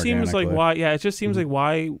happen. it just seems like organically. why. Yeah, it just seems like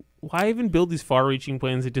why even build these far-reaching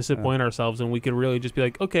plans that disappoint ourselves, and we could really just be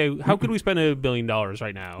like, okay, how could we spend $1 billion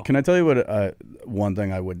right now? Can I tell you what? One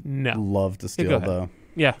thing I would love to go steal ahead. though.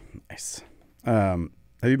 Yeah. Nice. Have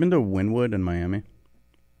you been to Wynwood in Miami?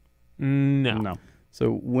 No.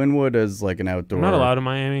 So Wynwood is like an outdoor. I'm not allowed in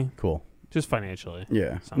Miami, Cool. just financially.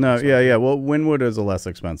 Yeah. Sounds No. like Yeah. Well, Wynwood is a less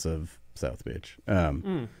expensive South Beach. I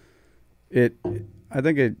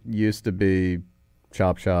think it used to be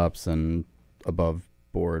chop shops and above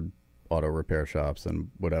board auto repair shops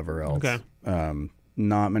and whatever else. Okay.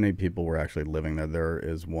 Not many people were actually living there. There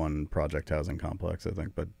is one project housing complex, I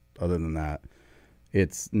think, but other than that,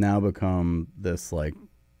 it's now become this like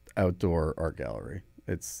outdoor art gallery.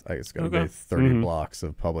 It's I guess going to be 30 blocks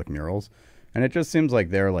of public murals, and it just seems like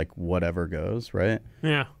they're like whatever goes, right?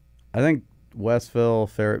 Yeah. I think Westville,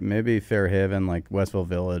 maybe Fairhaven, like Westville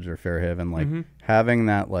Village or Fairhaven, like having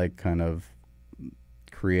that like kind of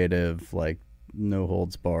creative like no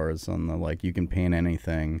holds bars on the like you can paint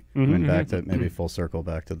anything. I mean, back to maybe full circle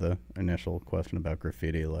back to the initial question about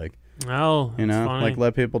graffiti, like you know, funny. like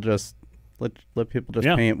let people just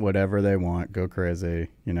paint whatever they want, go crazy,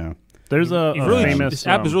 you know. There's a famous this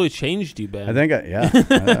app has really changed you, Ben. I think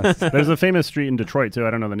there's a famous street in Detroit too. I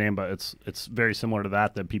don't know the name, but it's very similar to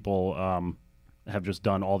that people have just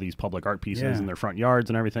done all these public art pieces in their front yards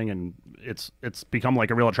and everything, and it's become like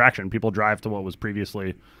a real attraction. People drive to what was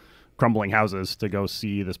previously crumbling houses to go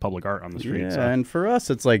see this public art on the street. Yeah, so. and for us,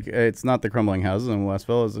 it's like it's not the crumbling houses in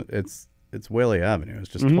Westville. It's Whaley Avenue. It's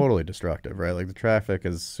just totally destructive, right? Like the traffic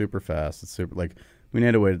is super fast. It's super like we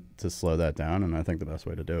need a way to slow that down, and I think the best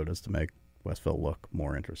way to do it is to make Westville look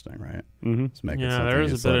more interesting, right? Mm-hmm. Make there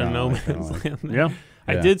is a bit of no man's land there. Yeah.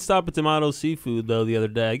 I did stop at Tomato Seafood, though, the other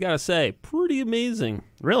day. I got to say, pretty amazing.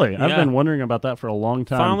 Really? Yeah. I've been wondering about that for a long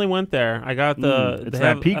time. Finally went there. I got the... It's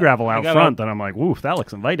that pea gravel out front that I'm like, woof, that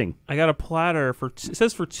looks inviting. I got a platter for... It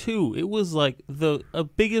says for 2. It was like the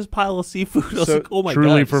biggest pile of seafood. I was like, oh my god.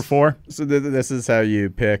 Truly for 4? So this is how you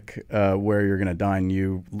pick where you're going to dine.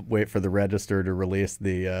 You wait for the register to release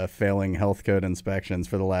the failing health code inspections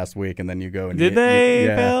for the last week, and then you go and... Did they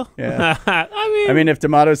fail? Yeah. I mean, if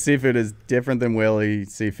Tomato Seafood is different than Whaley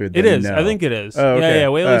Seafood, then it is. no. I think it is. Oh, okay. Yeah.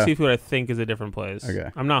 Whaley Seafood, I think, is a different place. Okay.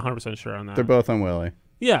 I'm not 100% sure on that. They're both on Whaley.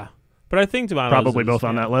 Yeah. But I think Tomatoes Probably both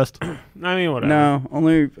on that list. I mean, whatever. No,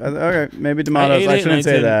 only... Okay, maybe Tomatoes. I shouldn't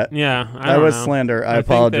say that. Yeah. That was slander. I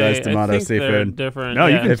apologize, Tomato Seafood. Different. No,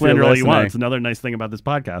 you can slander all you want. listening. It's another nice thing about this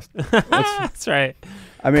podcast. That's right.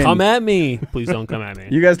 I mean, come at me. Please don't come at me.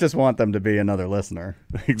 You guys just want them to be another listener.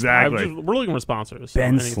 Exactly. We're looking for sponsors.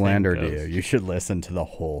 Ben slandered you. You should listen to the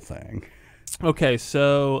whole thing. Okay,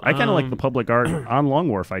 so I kind of like the public art on Long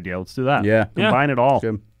Wharf idea. Let's do that. Yeah. Combine it all.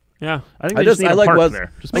 Good. Yeah. I think just need a park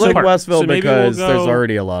there. Just I like Westville So maybe because we'll go- there's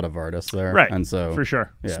already a lot of artists there. Right. And so... For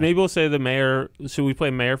sure. Yeah. So maybe we'll say the mayor. Should we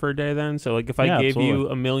play mayor for a day then? So like if I gave you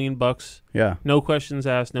 $1 million, Yeah. no questions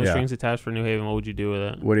asked, no strings attached for New Haven, what would you do with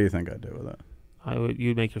it? What do you think I'd do with it?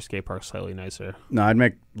 You'd make your skate park slightly nicer. No, I'd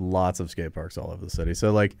make lots of skate parks all over the city.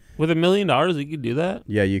 So like... With $1 million, you could do that?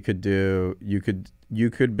 Yeah, you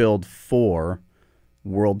could build 4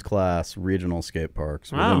 world-class regional skate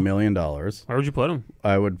parks with $1 million. Where would you put them?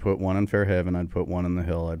 I would put one in Fairhaven. I'd put one in the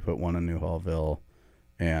Hill. I'd put one in New Hallville,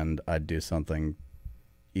 and I'd do something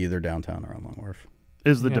either downtown or on Long Wharf.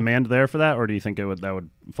 Is the demand there for that, or do you think that would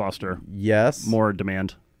foster more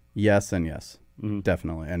demand? Yes, and yes.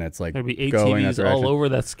 Definitely. And it's like there'd be going ATVs all over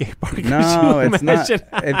that skate park. No, it's not.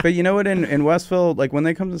 But you know what? In Westville, like when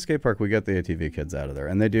they come to the skate park, we get the ATV kids out of there,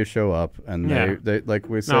 and they do show up, and they like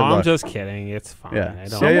we said. No, I'm just kidding. It's fine. Yeah,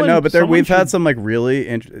 no, but we've had some like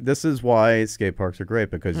really. This is why skate parks are great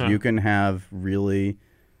because you can have really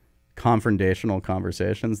confrontational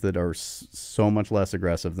conversations that are so much less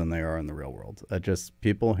aggressive than they are in the real world. Just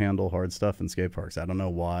people handle hard stuff in skate parks. I don't know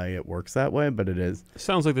why it works that way, but it is.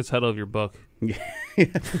 Sounds like the title of your book. Yeah,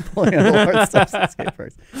 people handle hard stuff in skate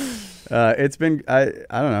parks. It's been I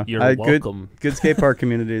don't know. You're welcome. Good skate park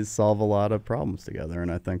communities solve a lot of problems together, and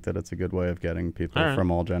I think that it's a good way of getting people from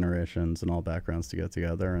all generations and all backgrounds to get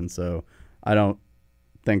together. And so I don't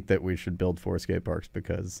think that we should build 4 skate parks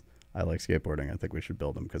because I like skateboarding. I think we should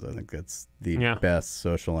build them because I think that's the best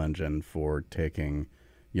social engine for taking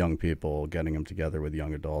young people, getting them together with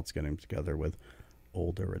young adults, getting them together with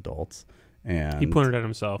older adults. And he pointed at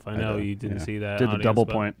himself. I know you didn't see that. Did the double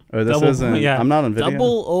point. Oh, this isn't. I'm not on video.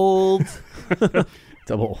 Double old.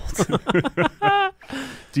 Double old.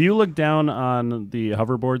 Do you look down on the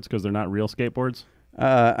hoverboards because they're not real skateboards?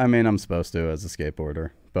 I mean, I'm supposed to as a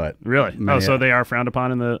skateboarder, but really, so they are frowned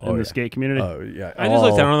upon in the skate community. Oh yeah, I just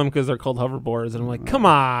look down on them because they're called hoverboards, and I'm like, come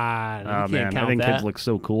on! Oh man, I count think that. kids look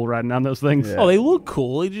so cool riding on those things. Yeah. Oh, they look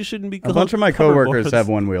cool. They just shouldn't be. A bunch of my coworkers have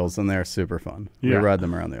one wheels, and they're super fun. We ride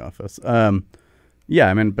them around the office. Yeah,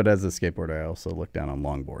 I mean, but as a skateboarder, I also look down on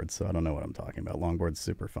longboards, so I don't know what I'm talking about. Longboard's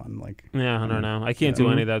super fun. Like, yeah, I don't know. I can't do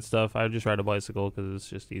any of that stuff. I just ride a bicycle because it's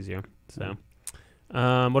just easier. So,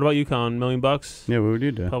 what about you, Colin? $1 million? Yeah, what would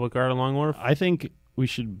you do? Public art on Long Wharf? I think we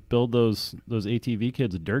should build those ATV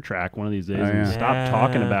kids a dirt track one of these days Oh, and yeah. stop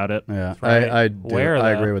talking about it. Yeah, right. I do. Where,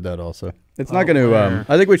 I though? agree with that also. It's Oh, not going to. where?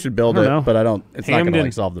 I think we should build I it, don't know. but I don't. It's not going to Hamden.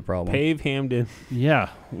 like solve the problem. Pave Hamden. Yeah.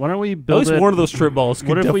 Why don't we At build least it? one of those strip balls could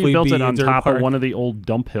What if we definitely built be it on a dirt top park. of one of the old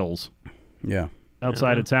dump hills Yeah,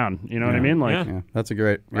 outside of town? You know what I Yeah. mean? Like, Yeah. yeah, that's a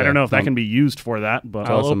great. I don't know if that can be used for that, but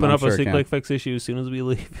Tell I'll us, open I'm up sure a it can. SeeClickFix issue as soon as we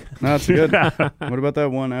leave. No, that's good. What about that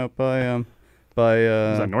one out by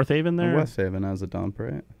is that North Haven there? West Haven has a dump,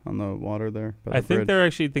 right? On the water there. By I the think bridge. they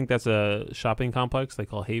actually think that's a shopping complex they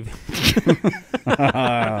call Haven.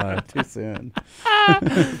 Too soon.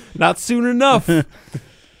 Not soon enough.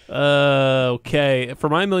 Okay. For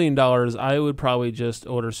my $1 million, I would probably just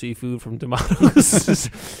order seafood from D'Amato's.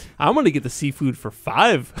 I'm going to get the seafood for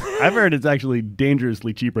 $5. I've heard it's actually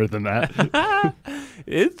dangerously cheaper than that.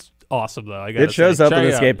 It's awesome, though. I gotta It shows say. up Check at the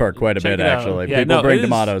it out. skate park quite a Check bit, it out. actually. Yeah, People no, bring it is-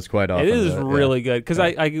 tomatoes quite often. It is but, yeah. really good because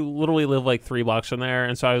I literally live like 3 blocks from there,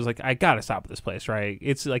 and so I was like, I gotta stop at this place, right?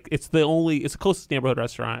 It's the closest neighborhood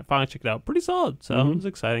restaurant. I finally checked it out, pretty solid, so it was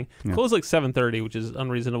exciting. Yeah. Closed like 7:30, which is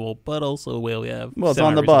unreasonable, but also way we have. Well, it's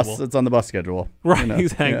on the bus. semi-reasonable. It's on the bus schedule. Right, you know?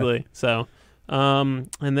 exactly. So, and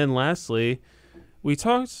then lastly, we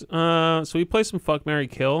talked. So we play some Fuck, Marry,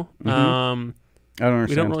 Kill. I don't understand.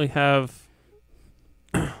 We don't really have.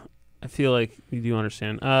 I feel like you do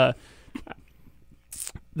understand.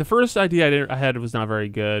 The first idea I had was not very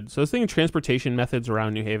good. So I was thinking transportation methods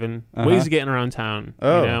around New Haven, ways of getting around town.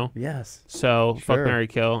 Oh, you know. yes. So Fuck, Sure. Marry,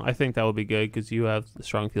 Kill. I think that would be good because you have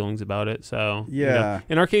strong feelings about it. So you know. Yeah.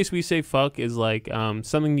 In our case, we say fuck is like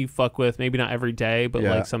something you fuck with, maybe not every day, but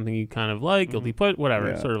Yeah. like something you kind of like, guilty put, whatever.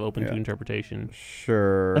 Yeah. It's sort of open to Yeah. interpretation.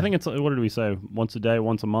 Sure. I think it's, what did we say? Once a day,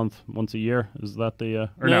 once a month, once a year? Is that the,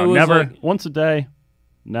 or No, it no, was never. like- Once a day,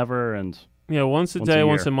 never, and Yeah, once a Once a day, year.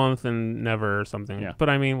 once a month, and never or something. Yeah. But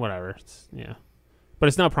I mean, whatever. Yeah. But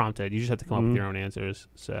it's not prompted. You just have to come up with Mhm. your own answers.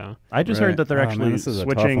 So I just Right. heard that they're Oh, man, actually this is a tough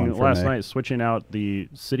one switching for last me. night, switching out the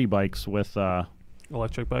city bikes with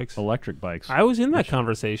electric bikes. electric bikes. I was in that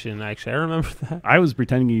conversation, actually. I remember that. I was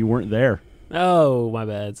pretending you weren't there. Oh, my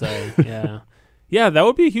bad. Sorry. Yeah. Yeah, that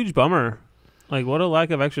would be a huge bummer. Like, what a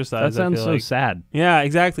lack of exercise. That I sounds feel so like. sad. Yeah,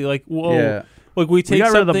 exactly. Like, whoa. Yeah. Like, we take We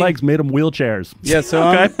got rid of the something- bikes, made them wheelchairs. Yeah, so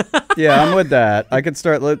I'm with that. I could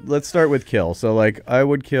start. Let's start with kill. So like, I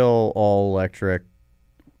would kill all electric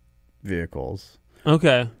vehicles.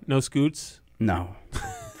 Okay. No scoots. No,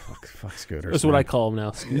 fuck scooters. That's what man. I call them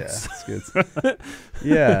now. Yeah, Scoots. scoots.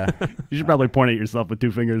 Yeah, You should probably point at yourself with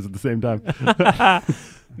 2 fingers at the same time.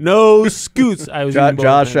 No scoots. I was using both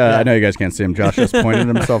Josh. hands. Yeah. I know you guys can't see him. Josh just pointed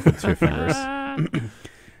at himself with 2 fingers.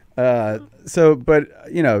 So, but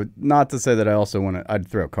you know, not to say that I also want to. I'd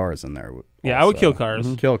throw cars in there. Yeah, I would also. kill cars.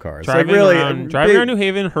 Kill cars. Driving, like really, around New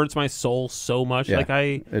Haven hurts my soul so much. Yeah.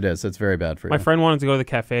 Like It is. It's very bad for you. my friend wanted to go to the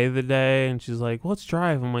cafe the day, and she's like, "Let's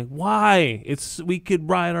drive." I'm like, "Why? We could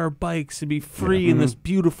ride our bikes and be free in this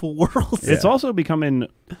beautiful world." It's also becoming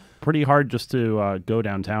pretty hard just to go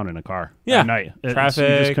downtown in a car Yeah. at night. Traffic,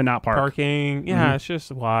 you just could not park. parking. Yeah, it's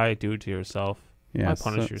just why do it to yourself. Yeah. Why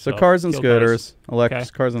punish So yourself? cars and Kill scooters, Okay.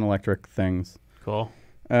 cars and electric things. Cool.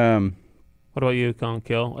 Um. What about you, Colin?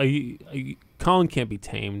 Kill? Colin can't be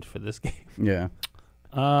tamed for this game. Yeah.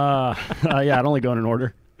 Yeah, I'd only go in an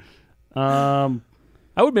order. I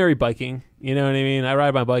would marry biking. You know what I mean? I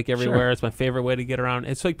ride my bike everywhere. It's my favorite way to get around.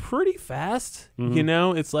 It's like pretty fast. You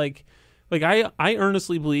know, it's like I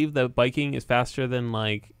earnestly believe that biking is faster than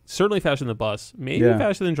certainly faster than the bus, maybe Yeah.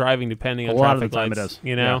 faster than driving, depending on A lot of traffic the time lights. it is.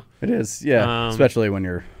 You know, It is. Yeah. Um, Especially when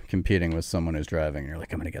you're competing with someone who's driving. You're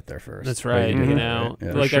like, I'm gonna get there first. that's But right. do You that, know,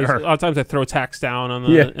 right? Yeah. like Sure. a lot of times I throw tacks down on the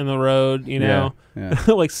Yeah. in the road. You know, Yeah.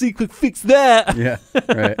 like SeeClickFix that. Yeah.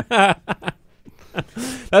 Right.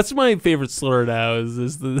 That's my favorite slur now.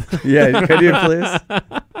 Is the Yeah. Could you please?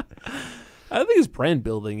 I think it's brand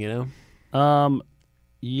building. You know.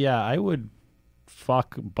 Yeah, I would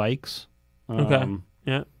fuck bikes. Okay.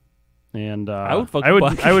 Yeah. And I would fuck I would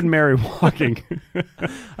bikes. I would marry walking. I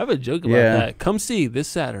have a joke about Yeah. that. Come see this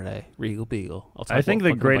Saturday, Regal Beagle. I'll talk I think about the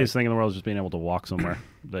fucking greatest bike. thing in the world is just being able to walk somewhere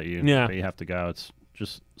that you have to go. It's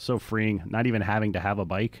just so freeing. Not even having to have a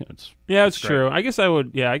bike. It's Yeah, it's great. true. I guess I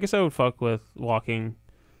would. Yeah, I guess I would fuck with walking.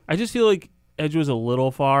 I just feel like Edge was a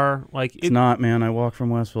little far. Like It's not, man. I walk from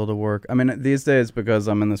Westville to work. I mean, these days because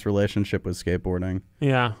I'm in this relationship with skateboarding,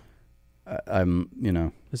 Yeah. I'm, you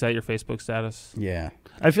know, Is that your Facebook status? yeah.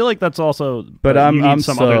 I feel like that's also. But you I'm- need I'm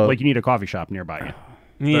some so- other, like you need a coffee shop nearby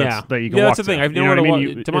you. Yeah. that you can yeah, walk that's the thing. to. I've You know never what I walk.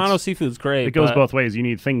 mean? Tomato It's- seafood's great. It goes but- both ways. You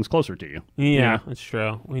need things closer to you. Yeah, know? that's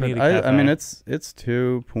true. We But need a cafe. I mean, it's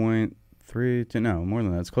 2.3 to no more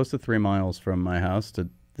than that. It's close to 3 miles from my house to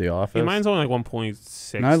the office. Yeah, mine's only like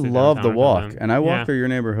 1.6. and I to love the downtown or walk, something. and I walk Yeah. through your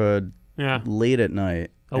neighborhood Yeah. late at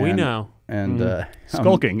night. Oh, we know. And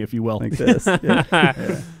Skulking, if you will. like this.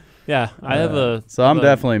 Yeah. Yeah, I have a. So I'm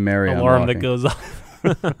definitely Mary on alarm that walking. goes off.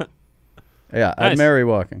 Yeah, Nice. I'd Mary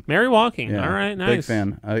walking. Mary walking. Yeah, All right, nice. Big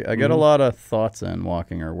fan. I get a lot of thoughts in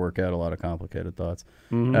walking or work out a lot of complicated thoughts.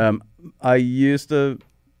 I used to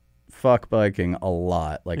fuck biking a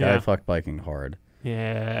lot. Like Yeah. I fucked biking hard.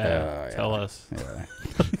 Yeah. Tell us. Yeah.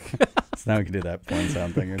 So now we can do that porn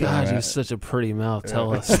sound thing. God, you have such a pretty mouth.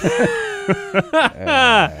 Tell us. Quick,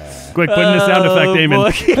 put in the sound effect, Damon.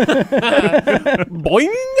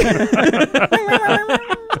 Boing.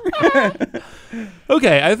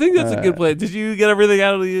 Okay, I think that's a good play. Did you get everything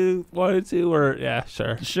out of you wanted to, or yeah,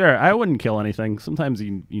 sure. Sure, I wouldn't kill anything. Sometimes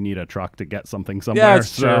you need a truck to get something somewhere. Yeah,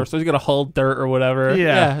 it's true. So he's gonna haul dirt or whatever.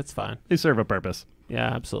 Yeah. It's fine. They serve a purpose. Yeah,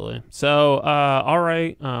 absolutely. So, all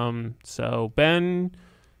right. So Ben,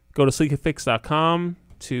 go to SeeClickFix.com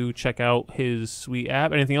to check out his sweet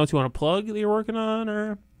app. Anything else you want to plug that you're working on,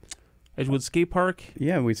 or Edgewood Skate Park?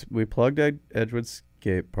 Yeah, we plugged Edgewood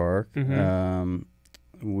Skate Park. Job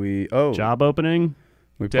opening.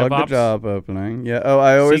 We plugged DevOps. the job opening. Yeah. Oh,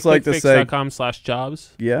 I always like to say.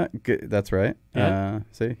 SeeClickFix.com/jobs. Yeah, that's right. Yeah.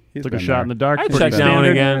 See, he's Took a been shot there. in the dark. I pretty check now and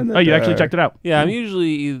standard. again. Oh, you actually checked it out. Yeah, I'm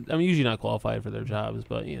usually not qualified for their jobs,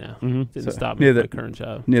 but didn't So, stop me from neither- my current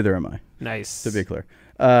job. Neither am I, Nice. to be clear.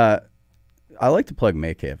 I like to plug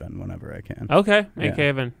Make Haven whenever I can. Okay, Make Yeah.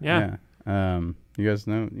 Haven. Yeah. You guys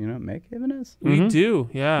know what Make Haven is? We do.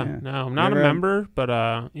 Yeah. Yeah. No, I'm not a Never- member,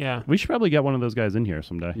 but yeah. We should probably get one of those guys in here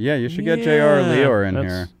someday. Yeah, you should get JR or Leor in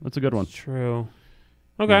here. That's a good one. That's true.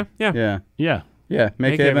 Okay. Yeah. Yeah. Yeah. Yeah,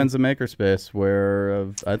 Make Haven's a makerspace where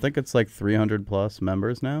I think it's like 300 plus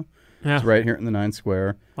members now. Yeah. It's right here in the 9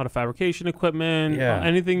 Square. A lot of fabrication equipment. Yeah.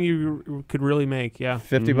 Anything you could really make. Yeah.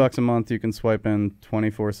 $50 a month, you can swipe in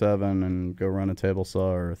 24/7 and go run a table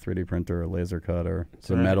saw or a 3D printer or a laser cutter. It's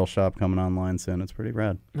a right. metal shop coming online soon. It's pretty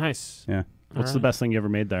rad. Nice. Yeah. What's the best thing you ever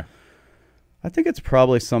made there? I think it's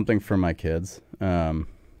probably something for my kids.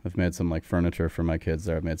 I've made some like furniture for my kids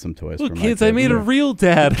there. I've made some toys Look, for my kids, kids. I made a real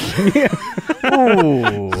dad. See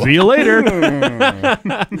you later.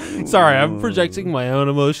 Sorry, I'm projecting my own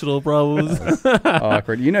emotional problems.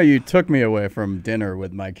 Awkward. You took me away from dinner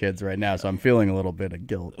with my kids right now, so I'm feeling a little bit of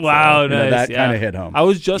guilt. Wow, So, nice. that yeah. kind of hit home. I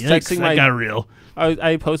was just texting that my. got real.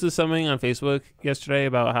 I posted something on Facebook yesterday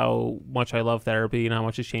about how much I love therapy and how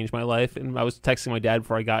much it's changed my life. And I was texting my dad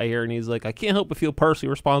before I got here, and he's like, "I can't help but feel personally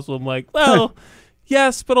responsible." I'm like, "Well."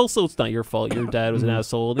 Yes, but also it's not your fault. Your dad was an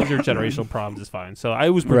asshole. These are generational problems. It's fine. So I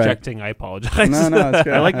was projecting. I apologize. No, it's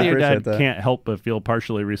good. I like that your appreciate dad that. can't help but feel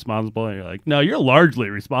partially responsible. And you're like, no, you're largely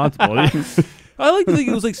responsible. I like to think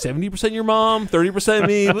it was like 70% your mom, 30%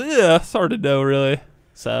 me. But yeah, it's hard to know really.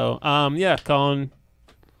 So yeah, Colin,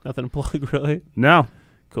 nothing to plug really. No,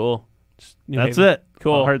 Cool. Just New that's Haven. it.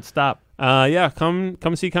 Cool. A hard stop. Yeah, come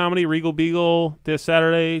see comedy Regal Beagle this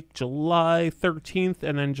Saturday, July 13th,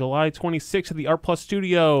 and then July 26th at the Art Plus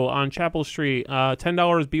Studio on Chapel Street.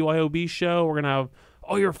 $10 BYOB show. We're gonna have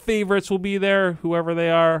all your favorites will be there, whoever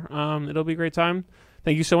they are. It'll be a great time.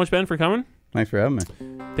 Thank you so much, Ben, for coming. Thanks for having me.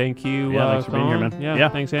 Thank you, Yeah, thanks for being here, Colin. man. Yeah, Yeah.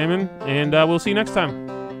 thanks, Eamon. And we'll see you next time.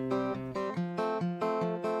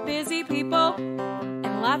 Busy people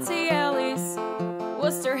and lots of yellies,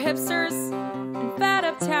 Worcester hipsters and fat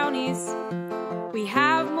up townies. We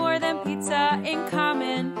have more than pizza in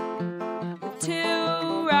common, with 2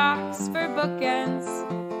 rocks for bookends.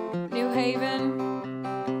 New Haven,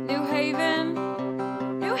 New Haven,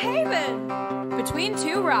 New Haven, between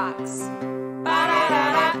 2 rocks.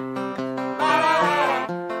 Ba-da-da-da, ba-da-da-da,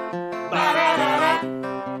 ba-da-da-da,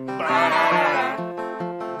 ba-da-da-da,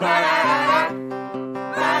 ba-da-da-da,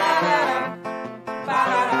 ba-da-da-da,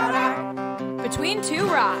 ba-da-da-da, between 2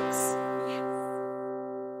 rocks.